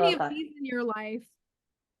you I have any love of that. these in your life,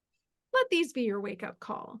 let these be your wake up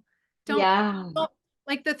call. Yeah. Don't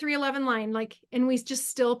like the 311 line, like, and we just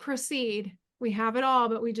still proceed. We have it all,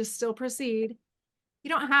 but we just still proceed. You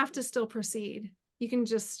don't have to still proceed. You can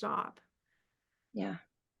just stop. Yeah.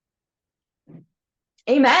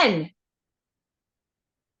 Amen.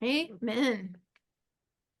 Amen.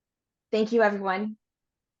 Thank you, everyone,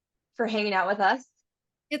 for hanging out with us.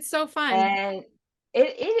 It's so fun. And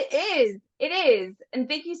it is. And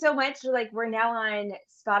thank you so much. Like, we're now on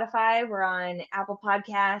Spotify, we're on Apple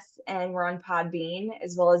Podcasts, and we're on Podbean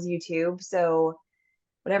as well as YouTube. So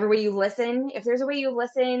whatever way you listen, if there's a way you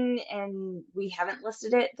listen and we haven't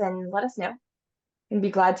listed it, then let us know. And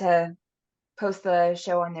be glad to post the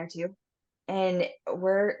show on there too. And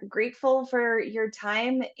we're grateful for your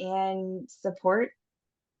time and support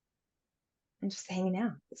and just hanging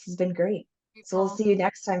out. This has been great. So we'll see you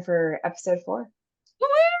next time for episode 4.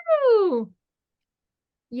 Woo!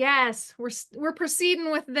 Yes, we're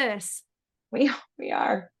proceeding with this. We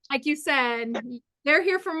are. Like you said, they're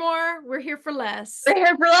here for more, we're here for less. We're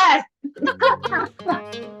here for less.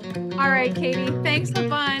 All right, Katie, thanks a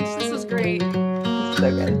bunch. This was great. So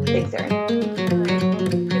good. Thanks, Erin.